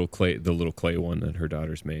like the little clay one that her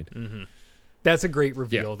daughter's made. That's a great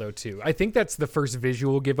reveal though too. I think that's the first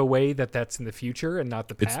visual giveaway that's in the future and not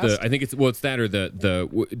the It's past. I think it's that or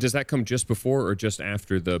does that come just before or just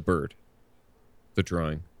after the bird? The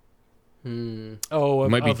drawing. Oh, It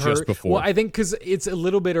might be of her. just before. Well, I think because it's a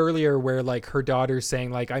little bit earlier where like her daughter's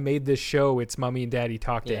saying like, I made this show, it's Mommy and Daddy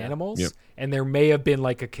Talk to Yeah. Animals. Yep. And there may have been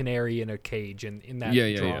like a canary in a cage in that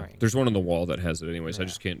Yeah. drawing. There's one on the wall that has it anyways. I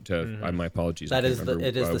just can't my apologies. That I can't is the- remember,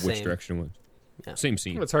 it is the which same. direction was. Yeah. Same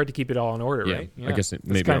scene. Well, it's hard to keep it all in order, Yeah, right? I guess it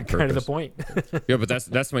That's maybe on kind of the purpose. point. Yeah, but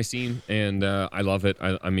that's my scene, and I love it.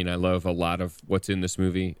 I mean, I love a lot of what's in this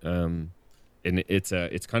movie. And it's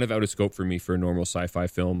kind of out of scope for me for a normal sci-fi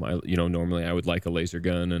film. Normally I would like a laser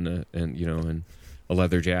gun and a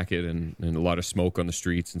leather jacket and a lot of smoke on the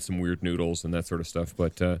streets and some weird noodles and that sort of stuff.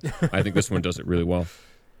 But I think this one does it really well.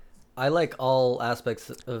 I like all aspects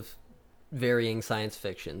of varying science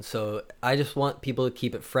fiction, so I just want people to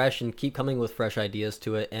keep it fresh and keep coming with fresh ideas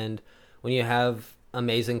to it. And when you have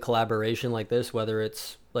amazing collaboration like this, whether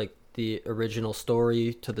it's like the original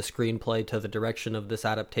story to the screenplay to the direction of this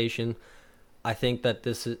adaptation, I think that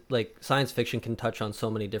this is like science fiction can touch on so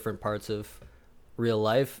many different parts of real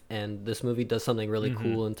life, and this movie does something really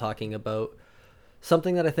cool in talking about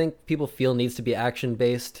something that I think people feel needs to be action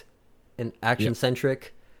based and action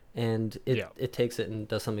centric, and it takes it and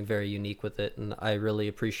does something very unique with it, and I really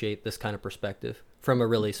appreciate this kind of perspective from a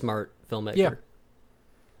really smart filmmaker.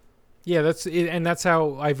 Yeah, that's it, and that's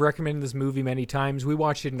how I've recommended this movie many times. We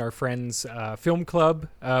watched it in our friend's film club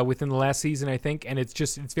within the last season, I think, and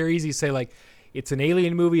it's very easy to say like it's an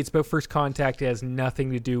alien movie. It's about first contact. It has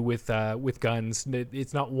nothing to do with guns.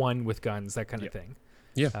 It's not one with guns, that kind of thing.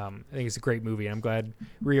 Yeah, I think it's a great movie. I'm glad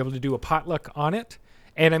we were able to do a potluck on it.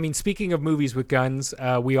 And I mean, speaking of movies with guns,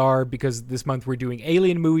 because this month we're doing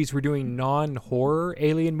alien movies. We're doing non-horror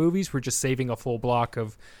alien movies. We're just saving a full block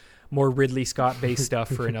of more Ridley Scott-based stuff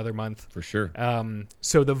for another month. For sure.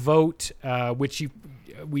 So the vote, which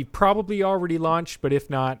we probably already launched, but if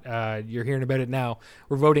not, you're hearing about it now.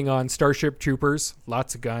 We're voting on Starship Troopers,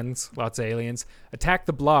 lots of guns, lots of aliens. Attack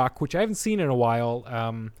the Block, which I haven't seen in a while.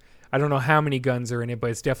 I don't know how many guns are in it, but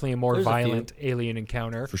it's definitely a more violent alien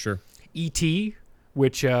encounter. For sure. E.T.,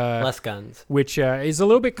 which less guns, which is a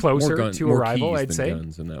little bit closer to more Arrival, keys I'd than say.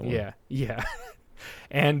 Guns in that one. Yeah.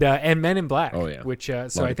 And Men in Black. Oh yeah. Which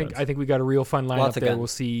so I think we got a real fun lineup Lots of there. guns. We'll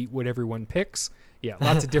see what everyone picks. Yeah,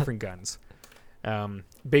 lots of different guns,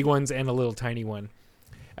 big ones and a little tiny one.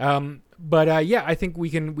 But I think we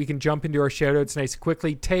can jump into our shoutouts nice and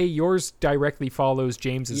quickly. Tay, yours directly follows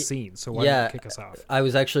James's scene, so why don't you kick us off? I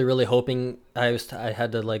was actually really hoping I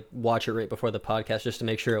had to like watch it right before the podcast just to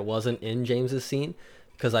make sure it wasn't in James's scene,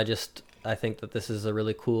 because I think that this is a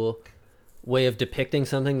really cool way of depicting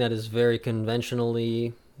something that is very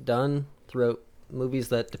conventionally done throughout movies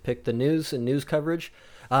that depict the news and news coverage.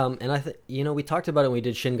 And I think we talked about it when we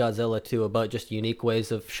did Shin Godzilla too, about just unique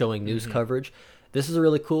ways of showing news coverage. This is a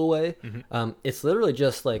really cool way. It's literally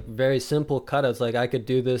just like very simple cutouts. Like I could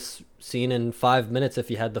do this scene in 5 minutes if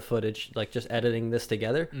you had the footage, like just editing this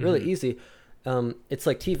together. Really easy. It's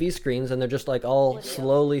like TV screens, and they're just like all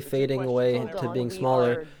slowly fading away to being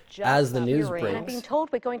smaller as the news breaks. I'm being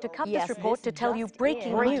told we're going to cut this report to tell you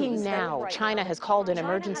breaking news. Now, China has called an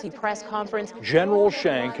emergency press conference. General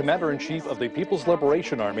Shang, Commander-in-Chief of the People's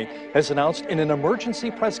Liberation Army, has announced in an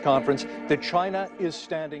emergency press conference that China is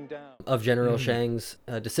standing down. Of General Shang's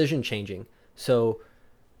decision changing. So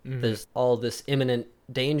there's all this imminent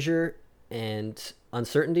danger and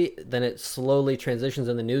uncertainty, then it slowly transitions,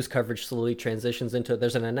 and the news coverage slowly transitions into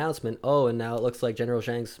there's an announcement, and now it looks like General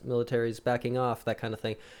Shang's military is backing off, that kind of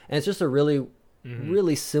thing. And it's just a really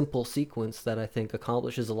really simple sequence that I think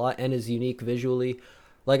accomplishes a lot and is unique visually.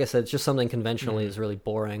 Like I said, it's just something conventionally is really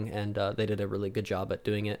boring, and they did a really good job at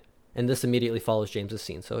doing it. And this immediately follows James's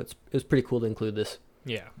scene, so it was pretty cool to include this.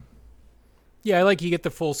 Yeah, I like you get the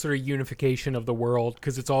full sort of unification of the world,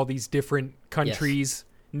 because it's all these different countries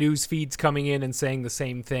news feeds coming in and saying the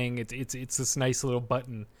same thing. It's this nice little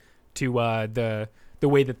button to the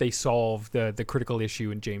way that they solve the critical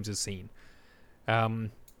issue in James's scene.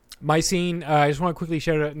 My scene, I just want to quickly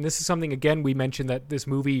shout out, and this is something, again, we mentioned that this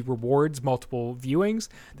movie rewards multiple viewings.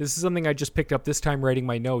 This is something I just picked up this time writing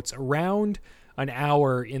my notes. Around an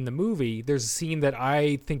hour in the movie, there's a scene that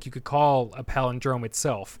I think you could call a palindrome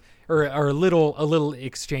itself, or a little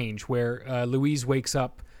exchange where Louise wakes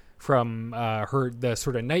up from the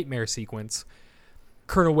sort of nightmare sequence.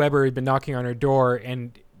 Colonel Weber had been knocking on her door,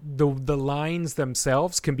 and the lines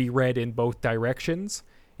themselves can be read in both directions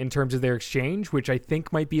in terms of their exchange, which I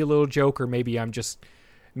think might be a little joke, or maybe I'm just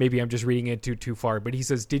reading it too far. But he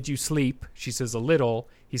says, "Did you sleep?" She says, "A little."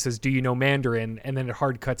 He says, "Do you know Mandarin?" And then it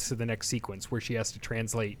hard cuts to the next sequence where she has to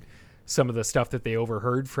translate some of the stuff that they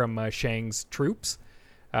overheard from Shang's troops.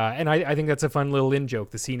 And I think that's a fun little in-joke.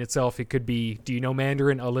 The scene itself, it could be, "Do you know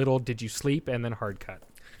Mandarin?" "A little." "Did you sleep?" And then hard cut.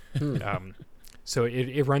 So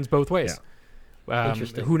it runs both ways. Yeah.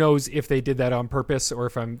 Interesting. Who knows if they did that on purpose, or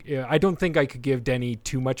if I don't think I could give Denny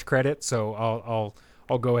too much credit, so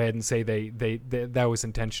I'll go ahead and say that was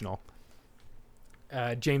intentional.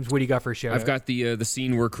 James, what do you got for a shout? I've got the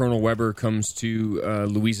scene where Colonel Weber comes to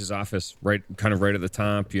Louise's office, right at the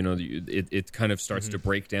top. You know, it kind of starts to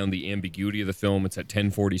break down the ambiguity of the film. It's at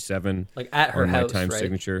 10:47, like at her house, my time right?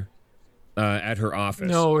 signature. At her office.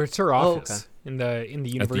 No, it's her office in the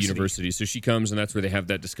university. At the university. So she comes, and that's where they have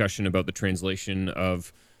that discussion about the translation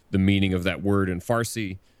of the meaning of that word in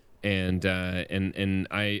Farsi. And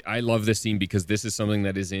I love this scene because this is something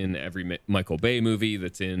that is in every Michael Bay movie.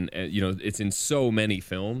 That's in it's in so many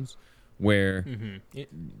films where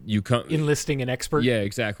you come enlisting an expert. Yeah,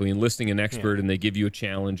 exactly. Enlisting an expert, and they give you a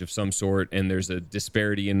challenge of some sort, and there's a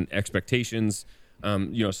disparity in expectations.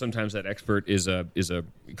 Sometimes that expert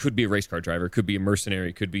could be a race car driver, could be a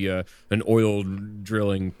mercenary, could be an oil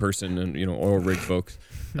drilling person, and oil rig folks.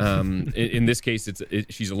 In this case,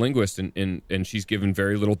 she's a linguist, and she's given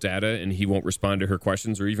very little data, and he won't respond to her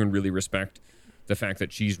questions or even really respect the fact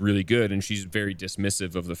that she's really good, and she's very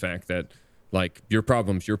dismissive of the fact that, like, your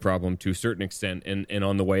problem's your problem to a certain extent, and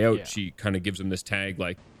on the way out, she kind of gives him this tag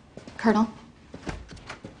like, Colonel,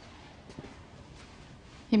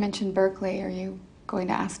 you mentioned Berkeley. Are you going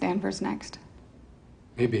to ask Danvers next?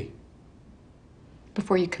 Maybe.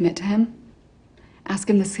 Before you commit to him, ask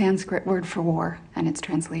him the Sanskrit word for war and its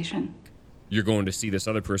translation. You're going to see this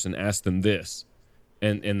other person, ask them this.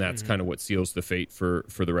 And that's kind of what seals the fate for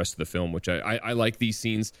the rest of the film, which I like these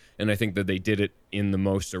scenes, and I think that they did it in the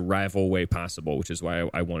most Arrival way possible, which is why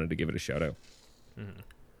I wanted to give it a shout out.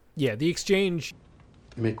 Yeah, the exchange.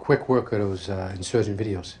 You made quick work of those insurgent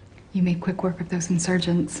videos. You made quick work of those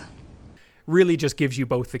insurgents. Really just gives you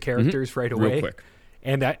both the characters right away. Real quick.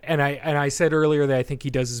 And I said earlier that I think he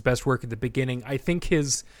does his best work at the beginning. I think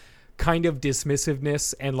his kind of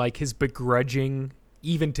dismissiveness and like his begrudging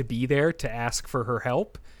even to be there to ask for her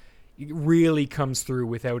help really comes through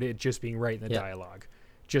without it just being right in the dialogue.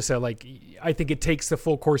 Just I think it takes the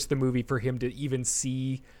full course of the movie for him to even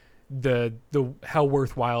see the how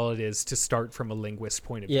worthwhile it is to start from a linguist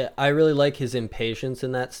point of view. Yeah, I really like his impatience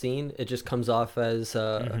in that scene. It just comes off as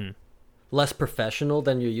less professional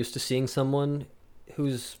than you're used to seeing someone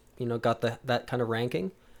who's got that kind of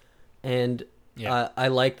ranking. And I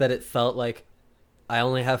like that it felt like I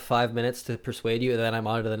only have 5 minutes to persuade you, and then I'm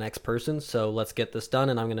on to the next person. So let's get this done,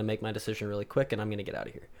 and I'm going to make my decision really quick, and I'm going to get out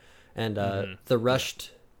of here. And the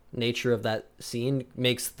rushed nature of that scene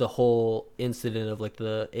makes the whole incident of like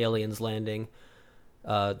the aliens landing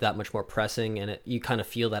that much more pressing, and you kind of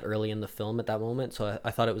feel that early in the film at that moment. So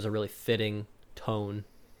I thought it was a really fitting tone.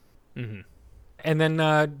 And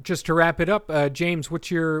then just to wrap it up, James, what's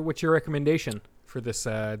your recommendation for this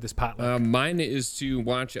potluck? Mine is to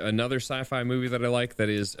watch another sci-fi movie that I like that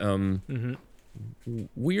is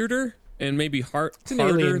weirder and maybe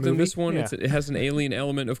harder than this one. Yeah. It has an alien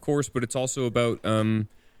element, of course, but it's also about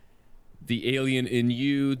the alien in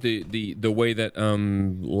you, the way that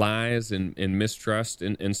lies and mistrust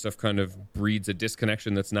and stuff kind of breeds a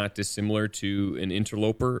disconnection that's not dissimilar to an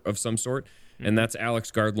interloper of some sort. And that's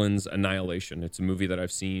Alex Garland's Annihilation. It's a movie that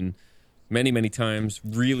I've seen many, many times.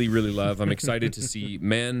 Really, really love. I'm excited to see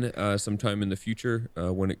Men sometime in the future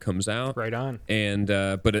when it comes out. Right on. And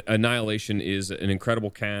but Annihilation is an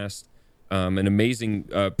incredible cast, an amazing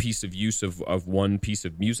piece of use of one piece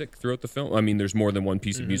of music throughout the film. I mean, there's more than one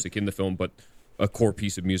piece of music in the film, but a core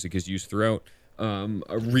piece of music is used throughout.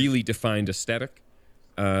 A really defined aesthetic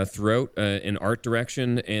throughout, an art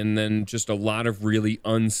direction, and then just a lot of really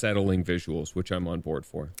unsettling visuals, which I'm on board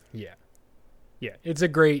for. Yeah, it's a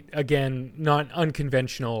great, again, not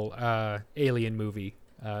unconventional alien movie.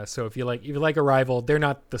 So if you like Arrival, they're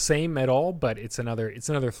not the same at all, but it's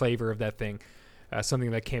another flavor of that thing.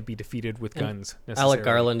 Something that can't be defeated with guns necessarily. Alec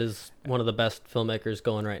Garland is one of the best filmmakers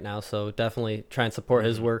going right now, so definitely try and support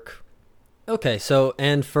his work. Okay, so,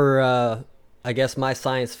 and for, I guess, my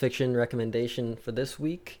science fiction recommendation for this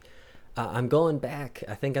week, I'm going back.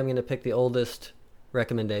 I think I'm going to pick the oldest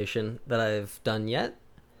recommendation that I've done yet.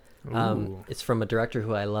 It's from a director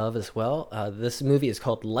who I love as well. This movie is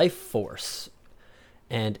called Life Force,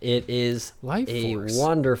 and it is a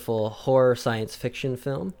wonderful horror science fiction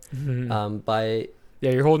film by...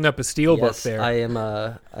 Yeah, you're holding up a steel book there. I am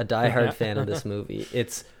a diehard fan of this movie.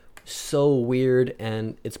 It's so weird,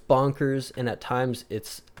 and it's bonkers, and at times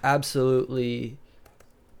it's absolutely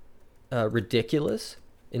ridiculous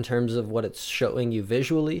in terms of what it's showing you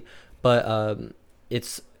visually, but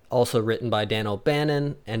it's also written by Dan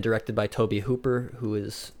O'Bannon and directed by Tobe Hooper, who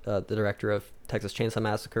is the director of Texas Chainsaw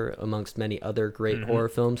Massacre, amongst many other great horror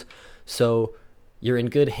films. So you're in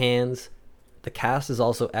good hands. The cast is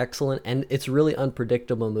also excellent, and it's a really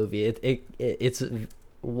unpredictable movie. It's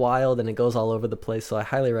wild, and it goes all over the place, so I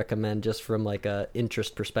highly recommend, just from like a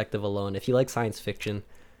interest perspective alone. If you like science fiction,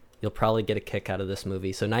 you'll probably get a kick out of this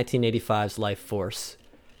movie. So 1985's Life Force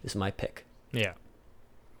is my pick. Yeah.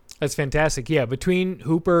 That's fantastic. Yeah, between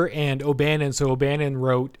Hooper and O'Bannon, so O'Bannon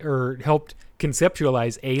wrote or helped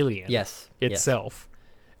conceptualize Alien itself.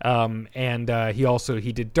 And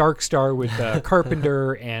he did Dark Star with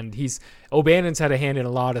Carpenter, and O'Bannon's had a hand in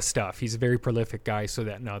a lot of stuff. He's a very prolific guy, so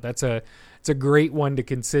it's a great one to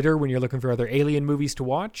consider when you're looking for other Alien movies to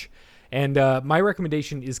watch. And my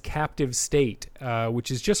recommendation is Captive State,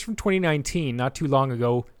 which is just from 2019, not too long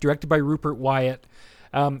ago, directed by Rupert Wyatt.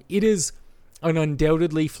 It is an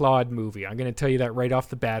undoubtedly flawed movie. I'm going to tell you that right off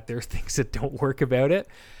the bat. There are things that don't work about it.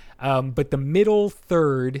 But the middle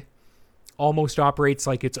third almost operates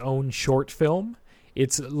like its own short film.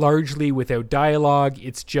 It's largely without dialogue.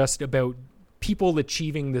 It's just about people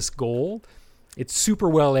achieving this goal. It's super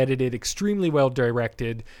well edited, extremely well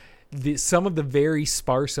directed. Some of the very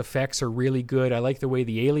sparse effects are really good. I like the way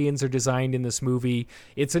the aliens are designed in this movie.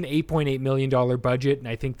 It's an $8.8 million budget, and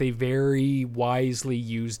I think they very wisely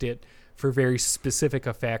used it for very specific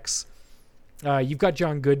effects. You've got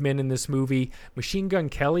John Goodman in this movie. Machine Gun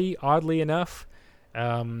Kelly, oddly enough.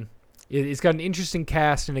 It's got an interesting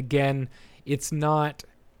cast, and again, it's not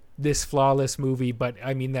this flawless movie, but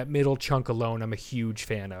I mean, that middle chunk alone I'm a huge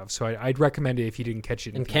fan of, so I'd recommend it if you didn't catch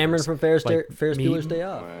it. And Cameron from Ferris Bueller's Day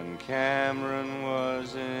Off. When Cameron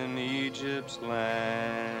was in Egypt's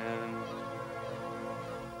land,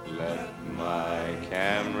 let my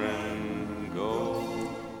Cameron go.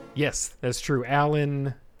 Yes, that's true.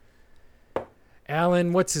 Alan,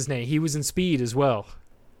 what's his name? He was in Speed as well.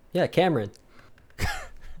 Yeah, Cameron.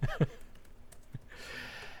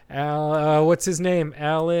 What's his name?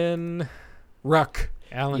 Alan Ruck.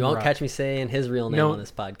 You won't catch me saying his real name on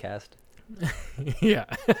this podcast. Yeah.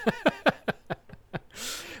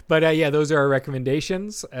 But those are our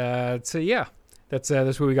recommendations. So yeah, that's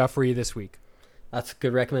what we got for you this week. That's a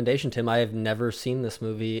good recommendation, Tim. I have never seen this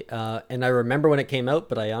movie, and I remember when it came out,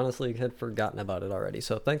 but I honestly had forgotten about it already.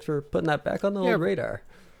 So thanks for putting that back on the old radar.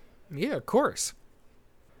 Yeah, of course.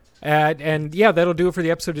 And that'll do it for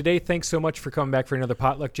the episode today. Thanks so much for coming back for another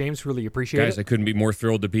potluck, James. Really appreciate it. Guys, I couldn't be more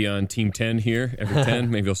thrilled to be on Team 10 here. Every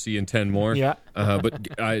 10, maybe I'll see you in 10 more. Yeah.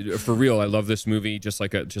 But for real, I love this movie, just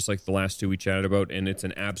like the last two we chatted about, and it's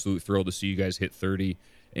an absolute thrill to see you guys hit 30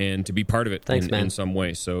 and to be part of it. Thanks, man. In some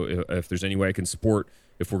way. So if there's any way I can support,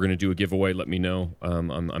 if we're going to do a giveaway, let me know.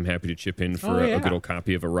 I'm happy to chip in for a good old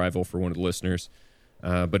copy of Arrival for one of the listeners.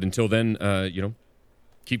 But until then,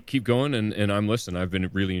 keep going, and I'm listening. I've been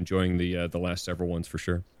really enjoying the last several ones for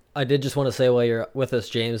sure. I did just want to say while you're with us,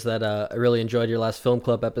 James, that I really enjoyed your last film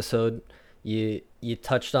club episode. You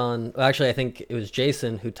touched on, actually I think it was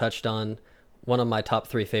Jason who touched on one of my top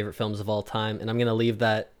 3 favorite films of all time, and I'm going to leave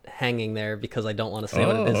that hanging there because I don't want to say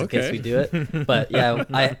what it is in case we do it. But yeah,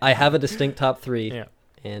 I have a distinct top 3. Yeah.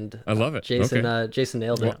 And I love it. Jason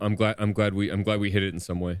nailed it. Well, I'm glad we hit it in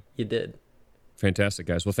some way. You did. Fantastic,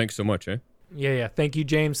 guys. Well, thanks so much, eh? Yeah. Thank you,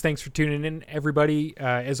 James. Thanks for tuning in, everybody.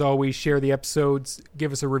 As always, share the episodes.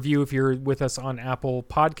 Give us a review if you're with us on Apple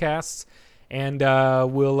Podcasts. And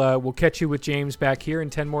we'll catch you with James back here in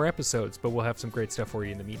 10 more episodes. But we'll have some great stuff for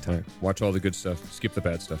you in the meantime. All right. Watch all the good stuff. Skip the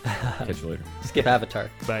bad stuff. Catch you later. Skip Avatar.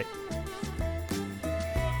 Bye.